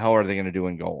what the hell are they going to do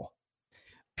in goal?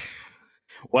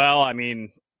 Well, I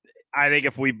mean, I think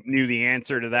if we knew the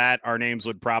answer to that, our names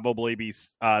would probably be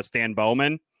Stan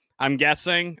Bowman, I'm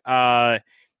guessing.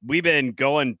 We've been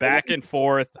going back and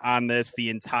forth on this the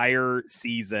entire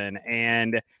season,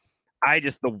 and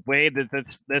the way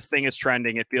that this thing is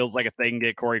trending, it feels like if they can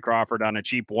get Corey Crawford on a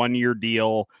cheap 1-year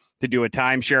deal to do a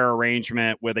timeshare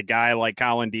arrangement with a guy like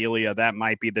Colin Delia, that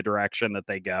might be the direction that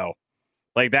they go.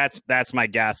 Like that's my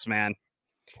guess, man.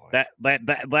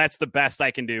 That's the best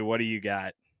I can do. What do you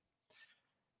got?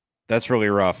 That's really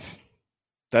rough.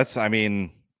 I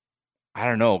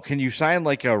don't know. Can you sign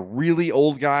like a really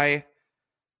old guy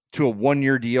to a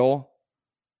 1-year deal?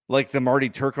 Like the Marty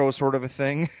Turco sort of a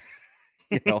thing?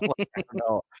 I don't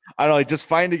know. Like, just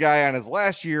find a guy on his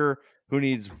last year who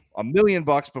needs $1 million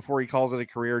before he calls it a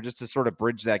career, just to sort of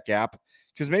bridge that gap.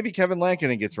 Because maybe Kevin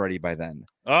Lankinen gets ready by then.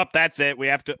 Oh, that's it. We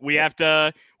have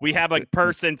a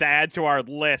person to add to our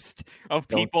list of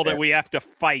people that we have to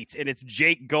fight. And it's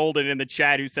Jake Golden in the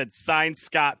chat who said, sign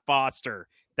Scott Foster.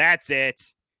 That's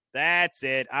it.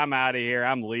 I'm out of here.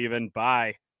 I'm leaving.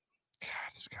 Bye. God,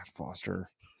 Scott Foster.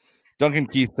 Duncan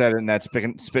Keith said it in that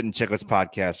Spittin' Chicklets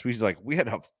podcast. He's like, we had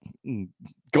a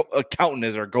Coughton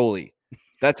as our goalie.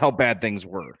 That's how bad things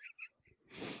were.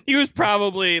 He was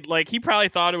probably he probably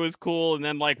thought it was cool, and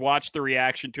then watched the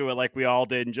reaction to it like we all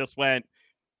did, and just went,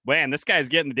 man, this guy's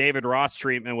getting the David Ross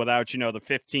treatment without, the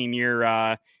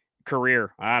 15-year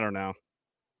career. I don't know.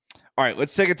 All right,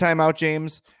 let's take a timeout,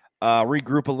 James.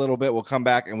 Regroup a little bit. We'll come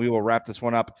back and we will wrap this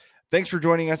one up. Thanks for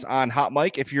joining us on Hot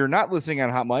Mic. If you're not listening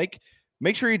on Hot Mic,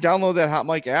 make sure you download that Hot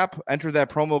Mic app. Enter that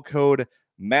promo code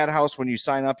Madhouse when you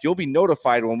sign up. You'll be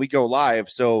notified when we go live.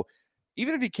 So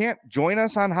even if you can't join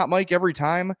us on Hot Mic every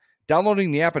time,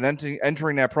 downloading the app and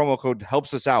entering that promo code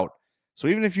helps us out. So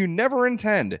even if you never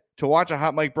intend to watch a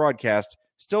Hot Mic broadcast,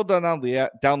 still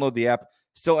download the app,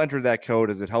 still enter that code,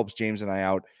 as it helps James and I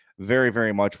out very,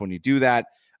 very much when you do that.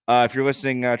 If you're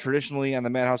listening traditionally on the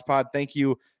Madhouse Pod, thank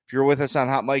you. If you're with us on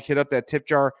Hot Mic, hit up that tip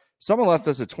jar. Someone left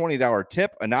us a $20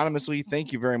 tip anonymously.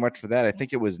 Thank you very much for that. I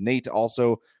think it was Nate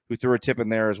also who threw a tip in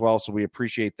there as well, so we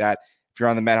appreciate that. If you're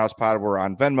on the Madhouse Pod, we're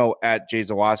on Venmo at Jay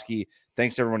Zawoski.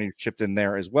 Thanks to everyone who chipped in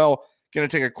there as well. Going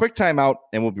to take a quick time out,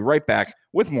 and we'll be right back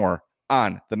with more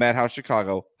on the Madhouse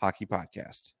Chicago Hockey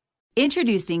Podcast.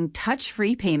 Introducing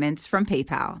touch-free payments from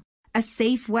PayPal, a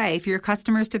safe way for your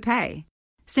customers to pay.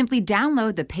 Simply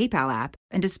download the PayPal app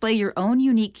and display your own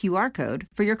unique QR code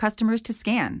for your customers to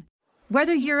scan.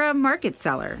 Whether you're a market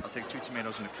seller, I'll take 2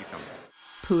 tomatoes and a cucumber,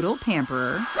 poodle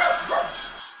pamperer,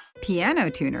 piano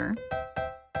tuner,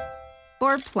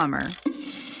 or plumber,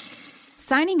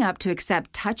 signing up to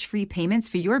accept touch-free payments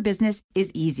for your business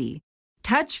is easy.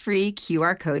 Touch-free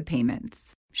QR code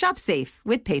payments. Shop safe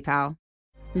with PayPal.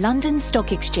 London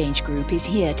Stock Exchange Group is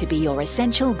here to be your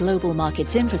essential global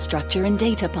markets infrastructure and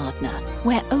data partner,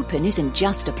 where open isn't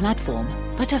just a platform,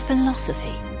 but a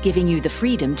philosophy, giving you the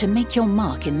freedom to make your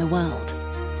mark in the world.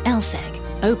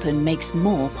 LSEG. Open makes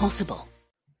more possible.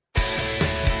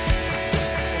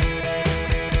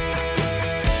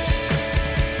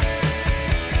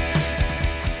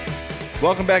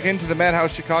 Welcome back into the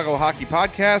Madhouse Chicago Hockey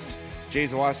Podcast. Jay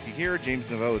Zawoski here, James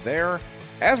Naveau there.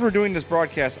 As we're doing this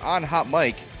broadcast on Hot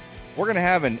Mic, we're going to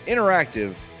have an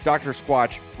interactive Dr.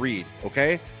 Squatch read,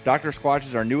 okay? Dr. Squatch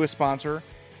is our newest sponsor.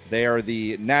 They are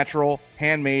the natural,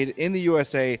 handmade, in the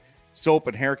USA soap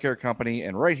and hair care company.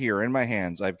 And right here in my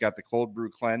hands, I've got the Cold Brew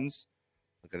Cleanse.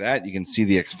 Look at that. You can see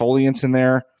the exfoliants in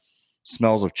there.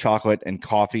 Smells of chocolate and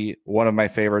coffee. One of my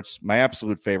favorites. My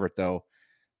absolute favorite, though,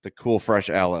 the Cool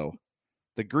Fresh Aloe.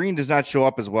 The green does not show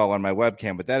up as well on my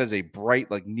webcam, but that is a bright,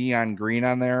 like neon green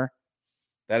on there.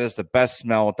 That is the best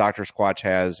smell Dr. Squatch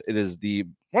has. It is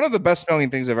one of the best smelling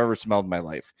things I've ever smelled in my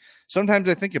life. Sometimes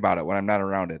I think about it when I'm not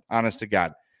around it. Honest to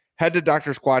God. Head to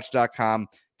drsquatch.com.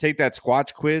 Take that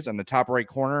Squatch quiz on the top right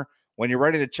corner. When you're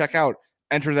ready to check out,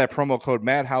 enter that promo code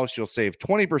Madhouse. You'll save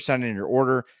 20% in your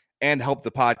order and help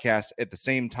the podcast at the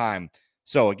same time.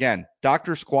 So again,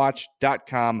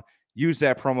 drsquatch.com. Use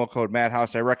that promo code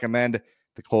Madhouse. I recommend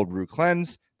the Cold Brew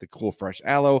Cleanse, the Cool Fresh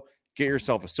Aloe. Get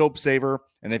yourself a soap saver.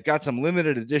 And they've got some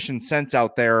limited edition scents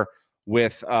out there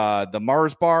with the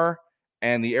Mars Bar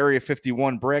and the Area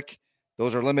 51 Brick.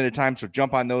 Those are limited time, so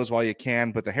jump on those while you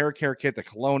can. But the hair care kit, the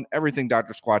cologne, everything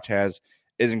Dr. Squatch has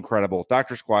is incredible.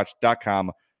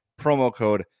 drsquatch.com, promo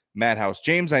code Madhouse.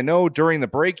 James, I know during the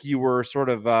break you were sort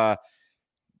of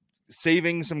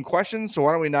saving some questions, so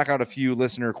why don't we knock out a few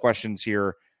listener questions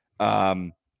here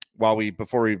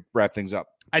before we wrap things up?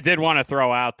 I did want to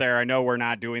throw out there, I know we're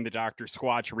not doing the Dr.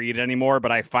 Squatch read anymore,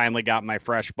 but I finally got my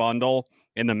fresh bundle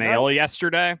in the mail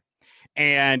yesterday.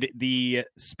 And the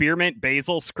spearmint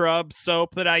basil scrub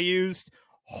soap that I used,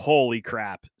 holy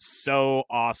crap, so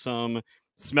awesome.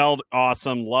 Smelled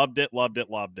awesome. Loved it.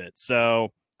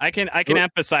 So I can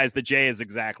emphasize that Jay is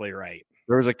exactly right.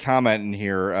 There was a comment in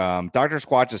here. Dr.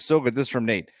 Squatch is so good. This is from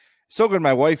Nate. So good.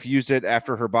 My wife used it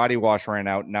after her body wash ran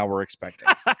out. Now we're expecting.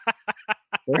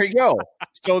 There you go.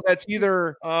 So that's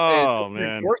either an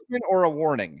endorsement or a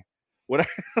warning.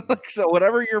 So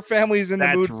whatever your family's in the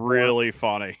mood. That's really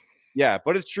funny. Yeah,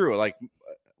 but it's true. Like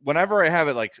whenever I have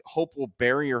it, like Hope will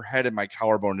bury her head in my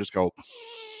collarbone and just go,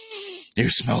 "You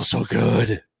smell so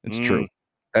good." It's true.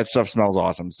 That stuff smells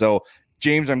awesome. So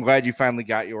James, I'm glad you finally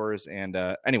got yours. And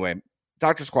anyway,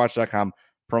 drsquatch.com,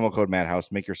 promo code Madhouse.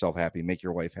 Make yourself happy. Make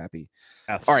your wife happy.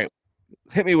 Yes. All right.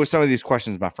 Hit me with some of these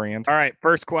questions, my friend. All right.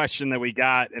 First question that we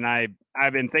got, and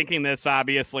I've been thinking this,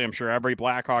 obviously, I'm sure every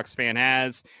Blackhawks fan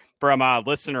has, from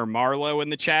listener Marlo in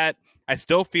the chat. I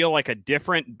still feel like a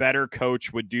different, better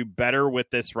coach would do better with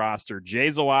this roster. Jay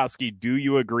Zawaski, do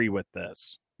you agree with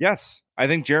this? Yes. I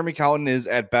think Jeremy Colliton is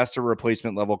at best a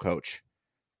replacement level coach.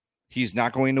 He's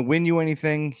not going to win you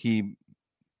anything. He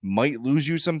might lose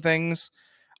you some things.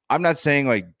 I'm not saying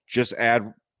like just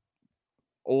add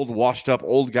washed up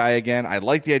old guy again. I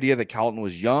like the idea that Colliton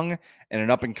was young and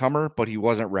an up and comer, but he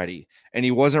wasn't ready. And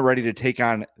he wasn't ready to take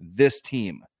on this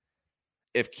team.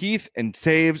 If Keith and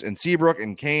Taves and Seabrook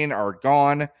and Kane are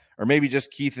gone, or maybe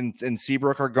just Keith and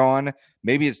Seabrook are gone,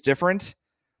 maybe it's different.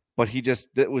 But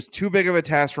it was too big of a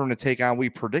task for him to take on. We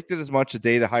predicted as much the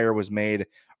day the hire was made.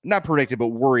 Not predicted, but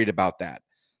worried about that.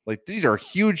 Like, these are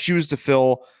huge shoes to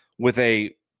fill with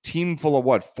a team full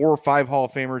of 4 or 5 Hall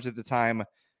of Famers at the time.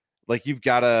 Like,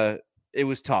 it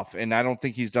was tough. And I don't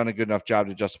think he's done a good enough job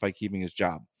to justify keeping his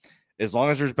job. As long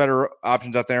as there's better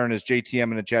options out there, and as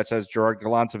JTM in the chat says, Gerard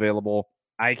Gallant's available.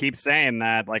 I keep saying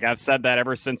that. Like, I've said that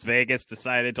ever since Vegas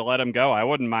decided to let him go. I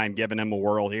wouldn't mind giving him a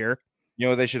whirl here. You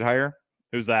know what they should hire?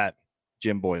 Who's that?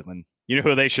 Jim Boylan. You know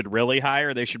who they should really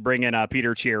hire? They should bring in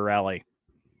Peter Chiarelli.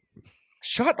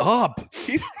 Shut up.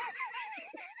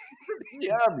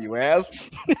 Yeah, you ass.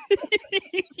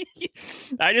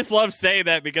 I just love saying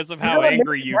that because of how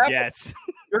angry you get.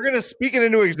 You're going to speak it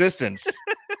into existence.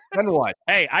 Then what?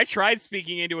 Hey, I tried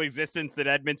speaking into existence that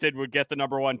Edmonton would get the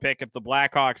number 1 pick if the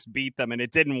Blackhawks beat them, and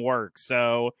it didn't work.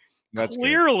 So that's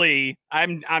clearly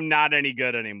good. I'm not any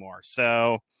good anymore.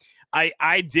 So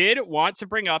I did want to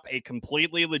bring up a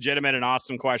completely legitimate and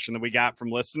awesome question that we got from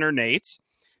listener Nate.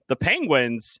 The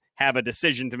Penguins have a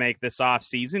decision to make this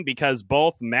offseason because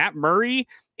both Matt Murray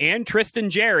and Tristan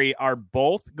Jarry are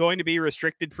both going to be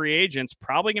restricted free agents,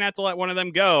 probably going to have to let one of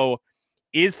them go.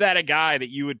 Is that a guy that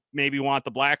you would maybe want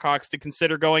the Blackhawks to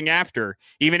consider going after,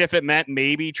 even if it meant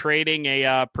maybe trading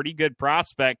a pretty good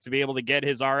prospect to be able to get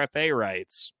his RFA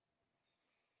rights?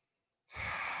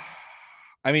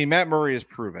 I mean, Matt Murray is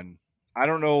proven. I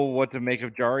don't know what to make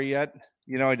of Jarry yet.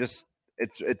 You know, I don't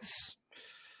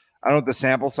know if the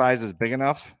sample size is big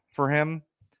enough for him.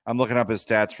 I'm looking up his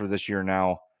stats for this year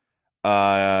now.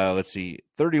 Let's see.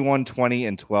 31, 20,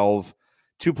 and 12.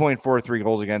 2.43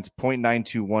 goals against,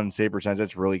 0.921 save percentage.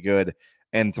 That's really good.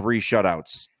 And 3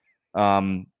 shutouts.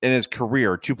 In his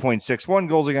career, 2.61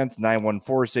 goals against,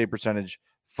 914 save percentage,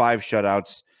 5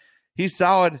 shutouts. He's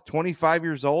solid, 25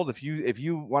 years old. If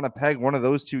you want to peg one of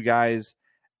those 2 guys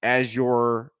as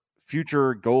your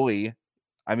future goalie,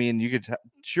 I mean, you could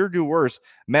sure do worse.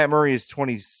 Matt Murray is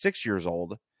 26 years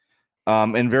old,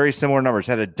 and very similar numbers.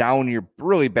 Had a down year,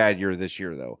 really bad year this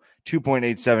year, though.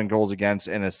 2.87 goals against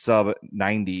and a sub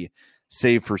 90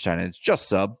 save percentage. Just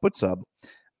sub, but sub.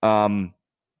 I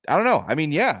don't know. I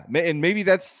mean, yeah, and maybe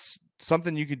that's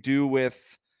something you could do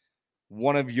with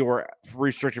one of your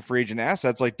restricted free agent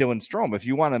assets like Dylan Strome. If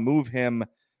you want to move him,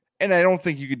 and I don't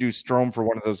think you could do Strome for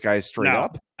one of those guys straight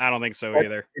up. I don't think so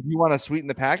either. If you want to sweeten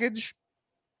the package,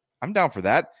 I'm down for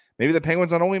that. Maybe the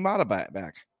Penguins on only Mata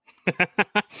back.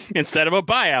 Instead of a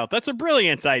buyout. That's a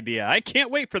brilliant idea. I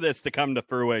can't wait for this to come to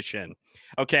fruition.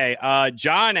 Okay,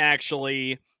 John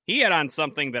actually, he had on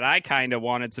something that I kind of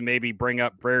wanted to maybe bring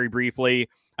up very briefly.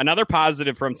 Another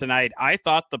positive from tonight, I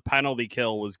thought the penalty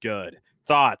kill was good.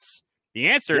 Thoughts? The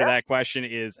answer to that question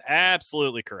is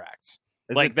absolutely correct.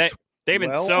 They've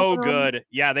been so good.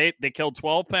 Yeah, they killed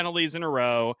 12 penalties in a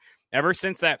row. Ever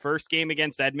since that first game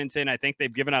against Edmonton, I think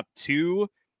they've given up 2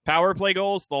 power play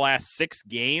goals the last 6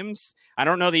 games. I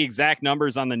don't know the exact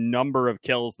numbers on the number of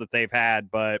kills that they've had,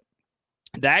 but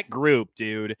that group,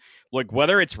 dude, like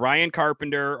whether it's Ryan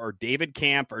Carpenter or David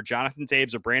Camp or Jonathan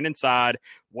Toews or Brandon Saad,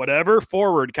 whatever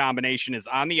forward combination is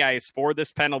on the ice for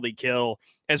this penalty kill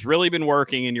has really been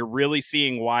working, and you're really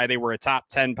seeing why they were a top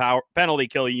 10 penalty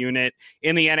kill unit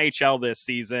in the NHL this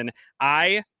season.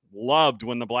 I loved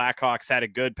when the Blackhawks had a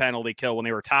good penalty kill when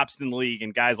they were tops in the league,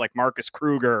 and guys like Marcus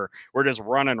Kruger were just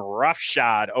running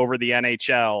roughshod over the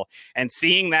NHL. And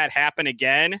seeing that happen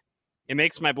again, it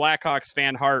makes my Blackhawks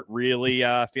fan heart really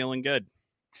feeling good.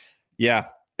 Yeah.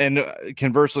 And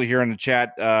conversely here in the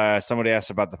chat, somebody asked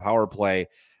about the power play.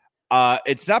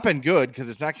 It's not been good because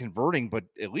it's not converting, but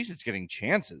at least it's getting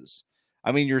chances.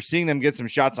 I mean, you're seeing them get some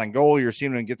shots on goal. You're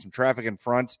seeing them get some traffic in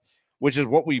front, which is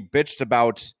what we bitched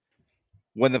about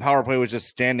when the power play was just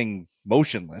standing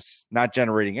motionless, not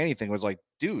generating anything. It was like,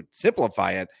 dude,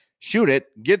 simplify it, shoot it,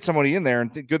 get somebody in there,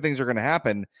 and good things are going to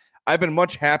happen. I've been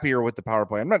much happier with the power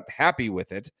play. I'm not happy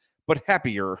with it, but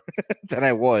happier than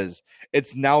I was.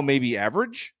 It's now maybe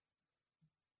average.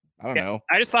 I don't know.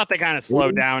 I just thought they kind of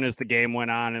slowed down as the game went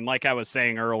on. And like I was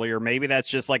saying earlier, maybe that's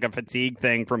just like a fatigue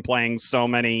thing from playing so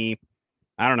many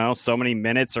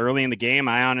minutes early in the game.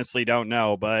 I honestly don't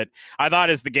know. But I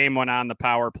thought as the game went on, the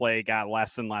power play got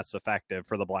less and less effective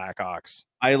for the Blackhawks.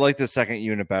 I like the second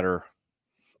unit better.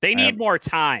 They need more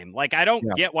time. Like, I don't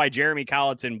get why Jeremy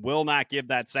Colleton will not give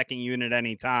that second unit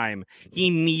any time. He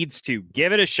needs to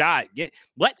give it a shot.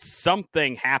 Let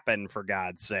something happen, for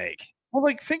God's sake. Well,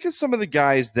 like, think of some of the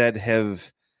guys that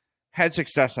have had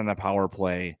success on the power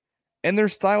play and their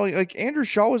style. Like Andrew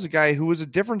Shaw was a guy who was a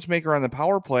difference maker on the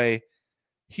power play.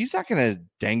 He's not going to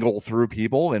dangle through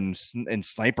people and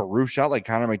snipe a roof shot like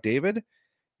Connor McDavid.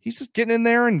 He's just getting in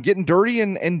there and getting dirty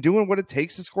and doing what it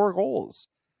takes to score goals.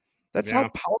 That's how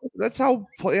playoff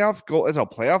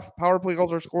power play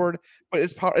goals are scored, but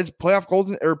it's playoff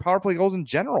goals or power play goals in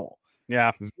general.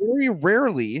 Yeah. Very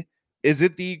rarely is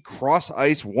it the cross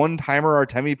ice one-timer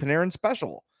Artemi Panarin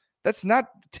special. That's not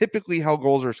typically how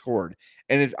goals are scored.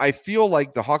 And I feel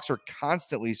like the Hawks are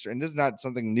constantly, and this is not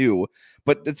something new,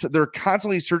 but they're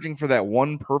constantly searching for that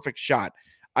one perfect shot.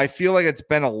 I feel like it's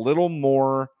been a little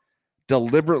more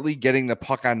deliberately getting the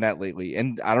puck on that lately.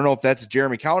 And I don't know if that's a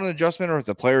Jeremy Colleton adjustment or if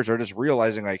the players are just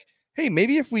realizing like, hey,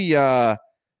 maybe if the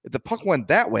puck went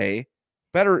that way,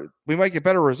 we might get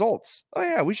better results. Oh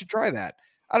yeah, we should try that.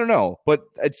 I don't know, but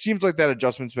it seems like that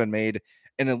adjustment's been made,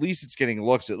 and at least it's getting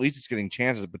looks, at least it's getting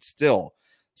chances, but still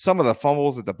some of the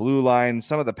fumbles at the blue line,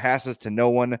 some of the passes to no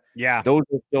one. Yeah. Those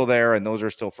are still there, and those are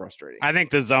still frustrating. I think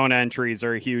the zone entries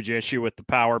are a huge issue with the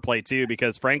power play, too,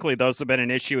 because, frankly, those have been an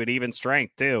issue at even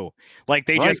strength, too. Like,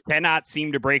 they just cannot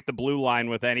seem to break the blue line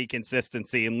with any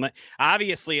consistency. And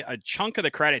obviously, a chunk of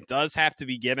the credit does have to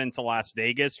be given to Las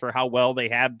Vegas for how well they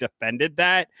have defended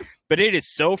that. But it is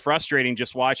so frustrating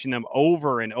just watching them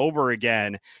over and over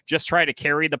again just try to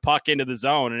carry the puck into the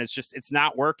zone. And it's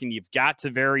not working. You've got to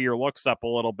vary your looks up a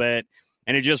little bit.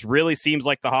 And it just really seems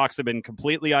like the Hawks have been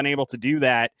completely unable to do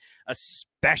that,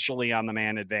 especially on the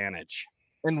man advantage.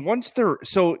 And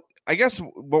I guess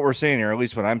what we're saying here, at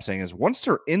least what I'm saying, is once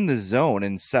they're in the zone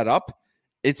and set up,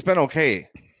 it's been okay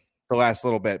the last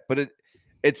little bit. But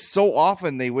it's so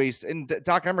often they waste. And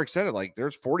Doc Emmerich said it, like,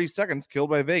 there's 40 seconds killed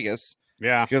by Vegas.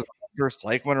 Yeah. Because they're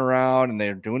cycling around and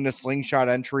they're doing the slingshot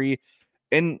entry.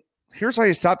 And here's how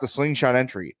you stop the slingshot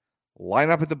entry.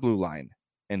 Line up at the blue line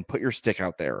and put your stick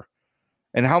out there.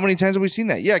 And how many times have we seen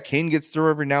that? Yeah, Kane gets through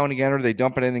every now and again, or they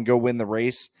dump it in and go win the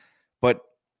race. But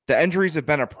the injuries have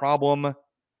been a problem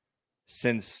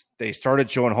since they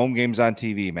started showing home games on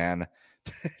TV, man.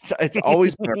 It's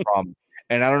always been a problem.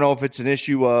 And I don't know if it's an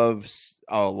issue of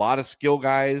a lot of skill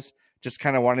guys just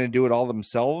kind of wanting to do it all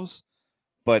themselves.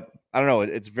 But I don't know.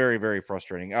 It's very, very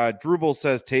frustrating. Drubel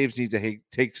says Toews needs to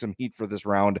take some heat for this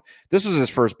round. This was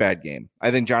his first bad game. I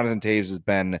think Jonathan Toews has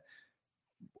been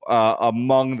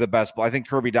among the best. I think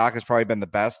Kirby Dach has probably been the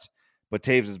best, but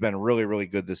Taves has been really, really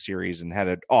good this series and had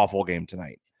an awful game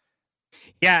tonight.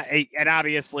 Yeah, and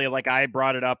obviously, like I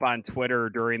brought it up on Twitter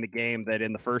during the game that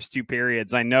in the first two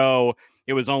periods, I know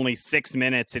it was only 6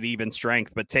 minutes at even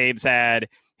strength, but Taves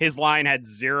his line had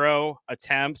 0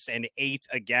 attempts and 8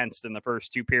 against in the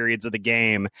first two periods of the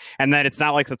game. And then it's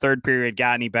not like the third period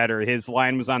got any better. His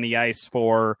line was on the ice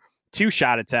for 2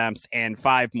 shot attempts and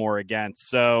 5 more against.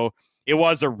 So it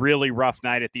was a really rough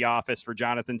night at the office for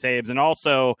Jonathan Taves. And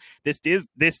also this does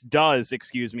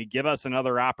give us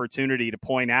another opportunity to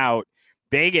point out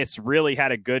Vegas really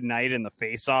had a good night in the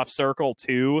faceoff circle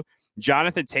too.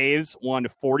 Jonathan Taves won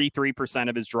 43%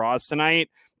 of his draws tonight.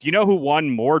 Do you know who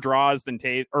won more draws than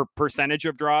Taves, or percentage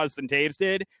of draws than Taves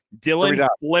did? Dylan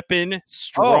flippin'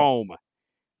 Strome.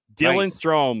 Dylan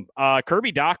Strome.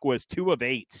 Kirby Dach was 2 of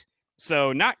 8.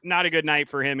 So not a good night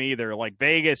for him either. Like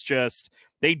Vegas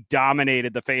they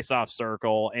dominated the faceoff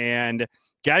circle, and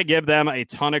got to give them a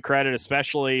ton of credit,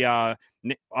 especially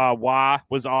Wah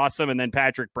was awesome. And then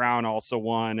Patrick Brown also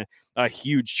won a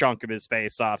huge chunk of his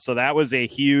faceoff. So that was a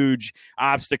huge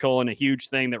obstacle and a huge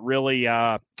thing that really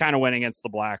kind of went against the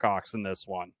Blackhawks in this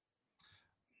one.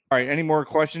 All right. Any more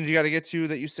questions you got to get to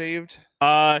that you saved?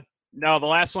 No, the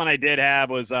last one I did have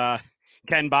was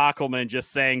Ken Bockelman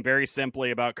just saying very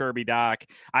simply about Kirby Dach.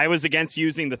 I was against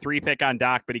using the 3-pick on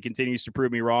Dach, but he continues to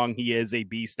prove me wrong. He is a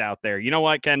beast out there. You know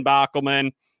what, Ken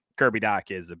Bockelman? Kirby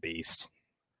Dach is a beast.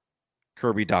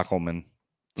 Kirby Dockelman.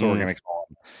 That's what we're going to call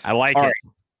him. I like it. Right.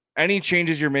 Any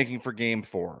changes you're making for game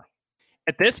 4?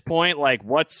 At this point, like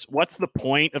what's the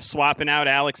point of swapping out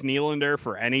Alex Nylander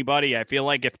for anybody? I feel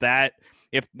like if that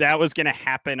was going to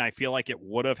happen, I feel like it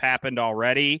would have happened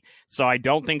already. So I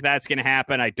don't think that's going to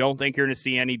happen. I don't think you're going to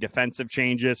see any defensive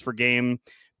changes for game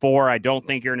 4. I don't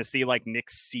think you're going to see like Nick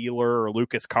Seeler or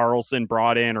Lucas Carlson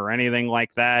brought in or anything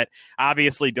like that.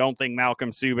 Obviously, don't think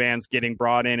Malcolm Subban's getting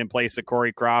brought in place of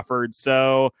Corey Crawford.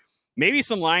 So maybe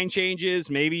some line changes.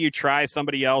 Maybe you try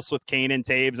somebody else with Kane and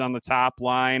Taves on the top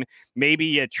line. Maybe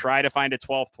you try to find a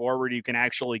 12th forward you can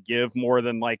actually give more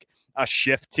than like a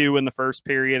shift to in the first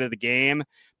period of the game.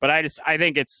 But I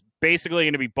think it's basically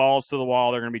going to be balls to the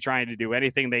wall. They're going to be trying to do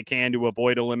anything they can to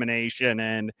avoid elimination.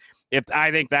 And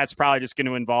I think that's probably just going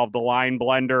to involve the line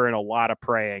blender and a lot of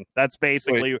praying. That's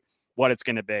basically what it's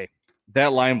going to be.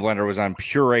 That line blender was on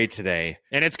puree today,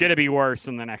 and it's going to be worse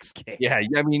in the next game. Yeah,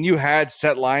 I mean, you had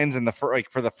set lines in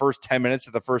for the first 10 minutes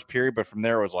of the first period, but from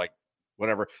there it was like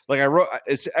whatever. Like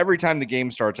it's every time the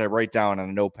game starts, I write down on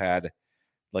a notepad,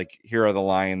 like here are the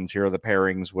lines, here are the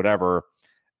pairings, whatever.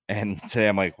 And today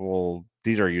I'm like, well,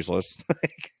 these are useless.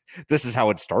 This is how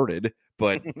it started,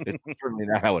 but it's certainly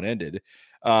not how it ended.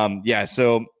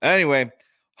 So anyway,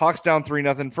 Hawks down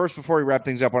 3-0. First, before we wrap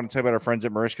things up, I want to tell you about our friends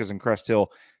at Marishka's in Crest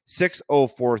Hill,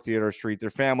 604 Theodore Street. They're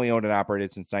family owned and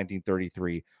operated since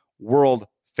 1933. World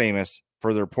famous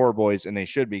for their poor boys, and they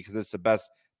should be, because it's the best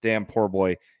damn poor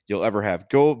boy you'll ever have.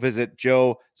 Go visit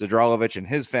Joe Zadralovich and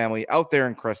his family out there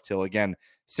in Crest Hill. Again,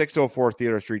 604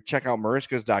 Theodore Street. Check out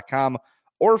marishkas.com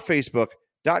or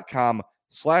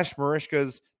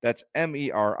facebook.com/Marishkas. That's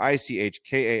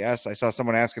MERICHKAS. I saw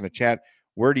someone ask in the chat,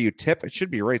 where do you tip? It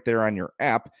should be right there on your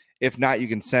app. If not, you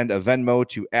can send a Venmo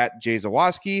to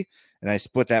 @JayZawoski, and I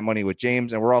split that money with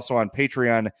James. And we're also on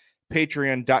Patreon,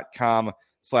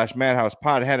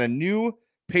 patreon.com/MadhousePod. Had a new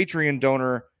Patreon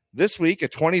donor this week, a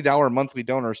 $20 monthly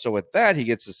donor. So with that, he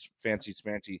gets this fancy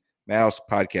smancy Madhouse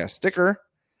podcast sticker.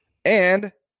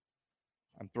 And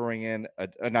I'm throwing in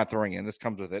this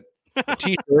comes with it, a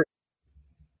t-shirt.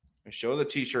 I show the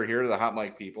t-shirt here to the Hot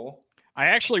Mic people. I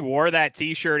actually wore that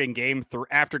t-shirt in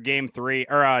after game 3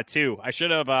 or 2. I should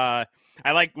have I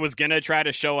was gonna try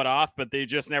to show it off, but they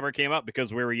just never came up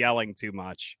because we were yelling too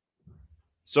much.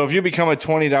 So if you become a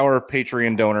 $20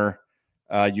 Patreon donor,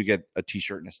 you get a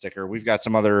t-shirt and a sticker. We've got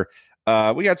some other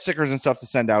we got stickers and stuff to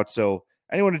send out. So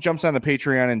anyone who jumps on the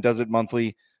Patreon and does it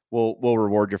monthly, we'll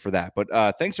reward you for that.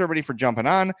 But thanks everybody for jumping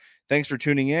on. Thanks for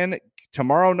tuning in.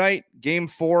 Tomorrow night, game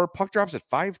 4, puck drops at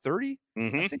 5:30.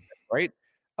 Mm-hmm. I think that's right.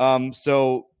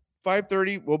 So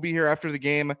 5:30, we'll be here after the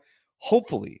game.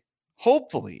 Hopefully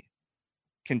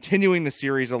continuing the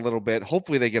series a little bit.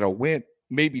 Hopefully they get a win,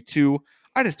 maybe 2.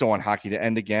 I just don't want hockey to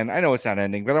end again. I know it's not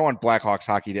ending, but I want Blackhawks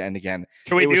hockey to end again.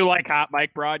 Can we do like hot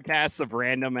mic broadcasts of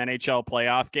random NHL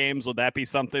playoff games? Would that be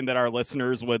something that our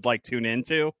listeners would like tune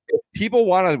into? If people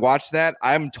want to watch that,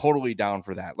 I'm totally down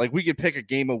for that. Like we could pick a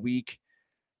game a week,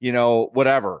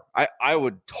 whatever. I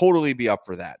would totally be up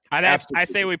for that. I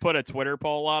say we put a Twitter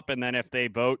poll up, and then if they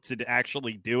vote to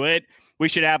actually do it, we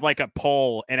should have like a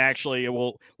poll, and actually it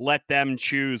will let them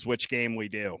choose which game we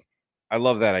do. I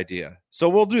love that idea. So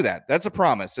we'll do that. That's a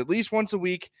promise. At least once a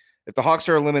week, If the Hawks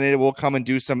are eliminated, we'll come and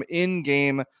do some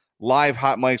in-game live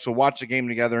hot mics. We'll watch the game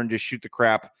together and just shoot the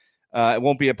crap. It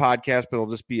won't be a podcast, but it'll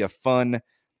just be a fun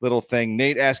little thing.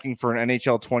 Nate asking for an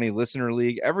NHL 20 listener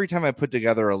league. Every time I put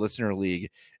together a listener league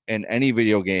in any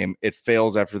video game, it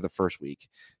fails after the first week.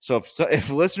 So if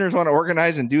listeners want to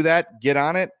organize and do that, get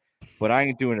on it. But I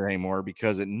ain't doing it anymore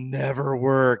because it never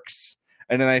works.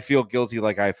 And then I feel guilty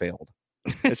like I failed.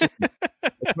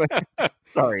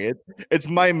 Sorry, it's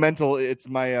my mental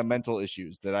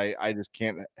issues that I just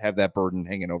can't have that burden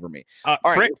hanging over me. All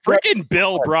right, freaking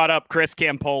Bill brought up Chris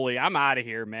Campoli. I'm out of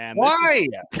here, man. Why?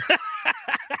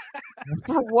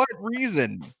 For what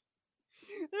reason?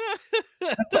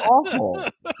 That's awful.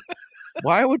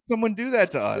 Why would someone do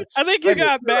that to us? I think you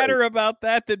got madder about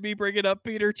that than me bringing up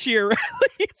Peter Chiarelli.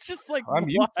 It's just like, I'm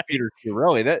used to Peter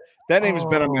Chiarelli. That name's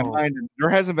been on my mind. There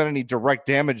hasn't been any direct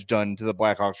damage done to the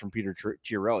Blackhawks from Peter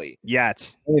Chiarelli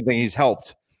yet. Anything, he's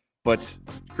helped. But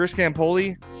Chris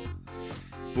Campoli,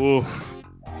 ooh,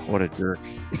 what a jerk.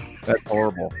 That's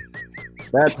horrible.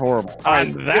 That's horrible.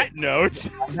 On that note,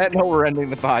 we're ending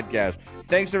the podcast.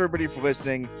 Thanks, everybody, for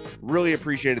listening. Really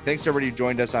appreciate it. Thanks, everybody who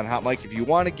joined us on Hot Mic. If you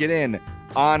want to get in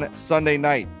on Sunday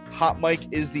night, Hot Mic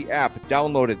is the app.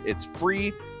 Download it. It's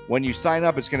free. When you sign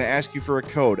up, it's going to ask you for a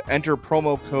code. Enter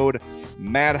promo code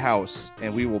MADHOUSE,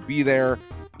 and we will be there.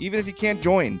 Even if you can't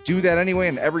join, do that anyway,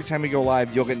 and every time we go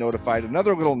live, you'll get notified.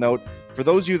 Another little note, for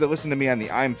those of you that listen to me on the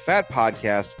I'm Fat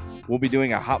podcast, we'll be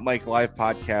doing a Hot Mic live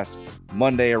podcast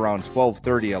Monday around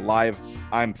 12:30, a live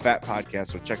I'm Fat podcast,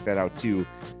 so check that out too.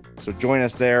 So join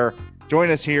us there.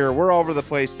 Join us here. We're all over the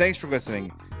place. Thanks for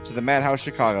listening to the Madhouse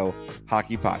Chicago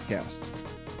Hockey Podcast.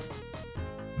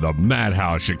 The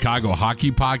Madhouse Chicago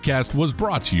Hockey Podcast was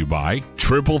brought to you by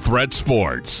Triple Threat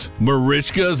Sports,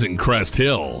 Marishka's in Crest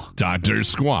Hill, Dr.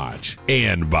 Squatch,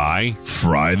 and by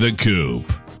Fry the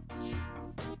Coop.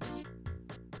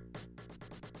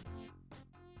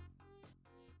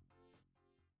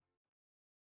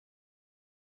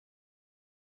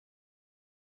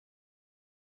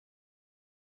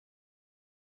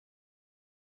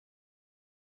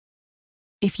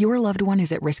 If your loved one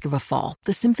is at risk of a fall,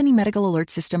 the Symphony Medical Alert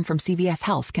System from CVS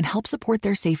Health can help support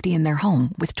their safety in their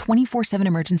home with 24/7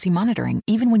 emergency monitoring,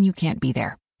 even when you can't be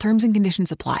there. Terms and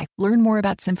conditions apply. Learn more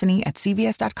about Symphony at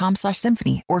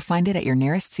cvs.com/symphony or find it at your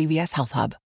nearest CVS Health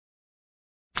Hub.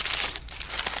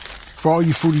 For all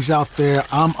you foodies out there,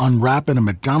 I'm unwrapping a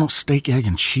McDonald's steak, egg,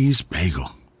 and cheese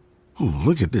bagel. Ooh,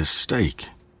 look at this steak.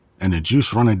 And the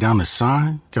juice running down the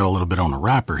side. Got a little bit on the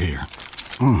wrapper here.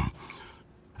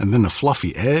 And then the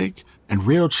fluffy egg and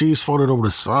real cheese folded over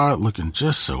the side looking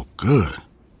just so good.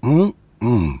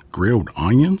 Grilled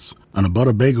onions and a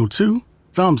butter bagel too.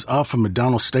 Thumbs up for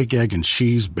McDonald's steak, egg, and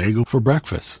cheese bagel for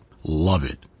breakfast. Love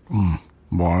it.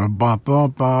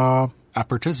 Ba-ba-ba-ba. I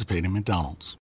participate in McDonald's.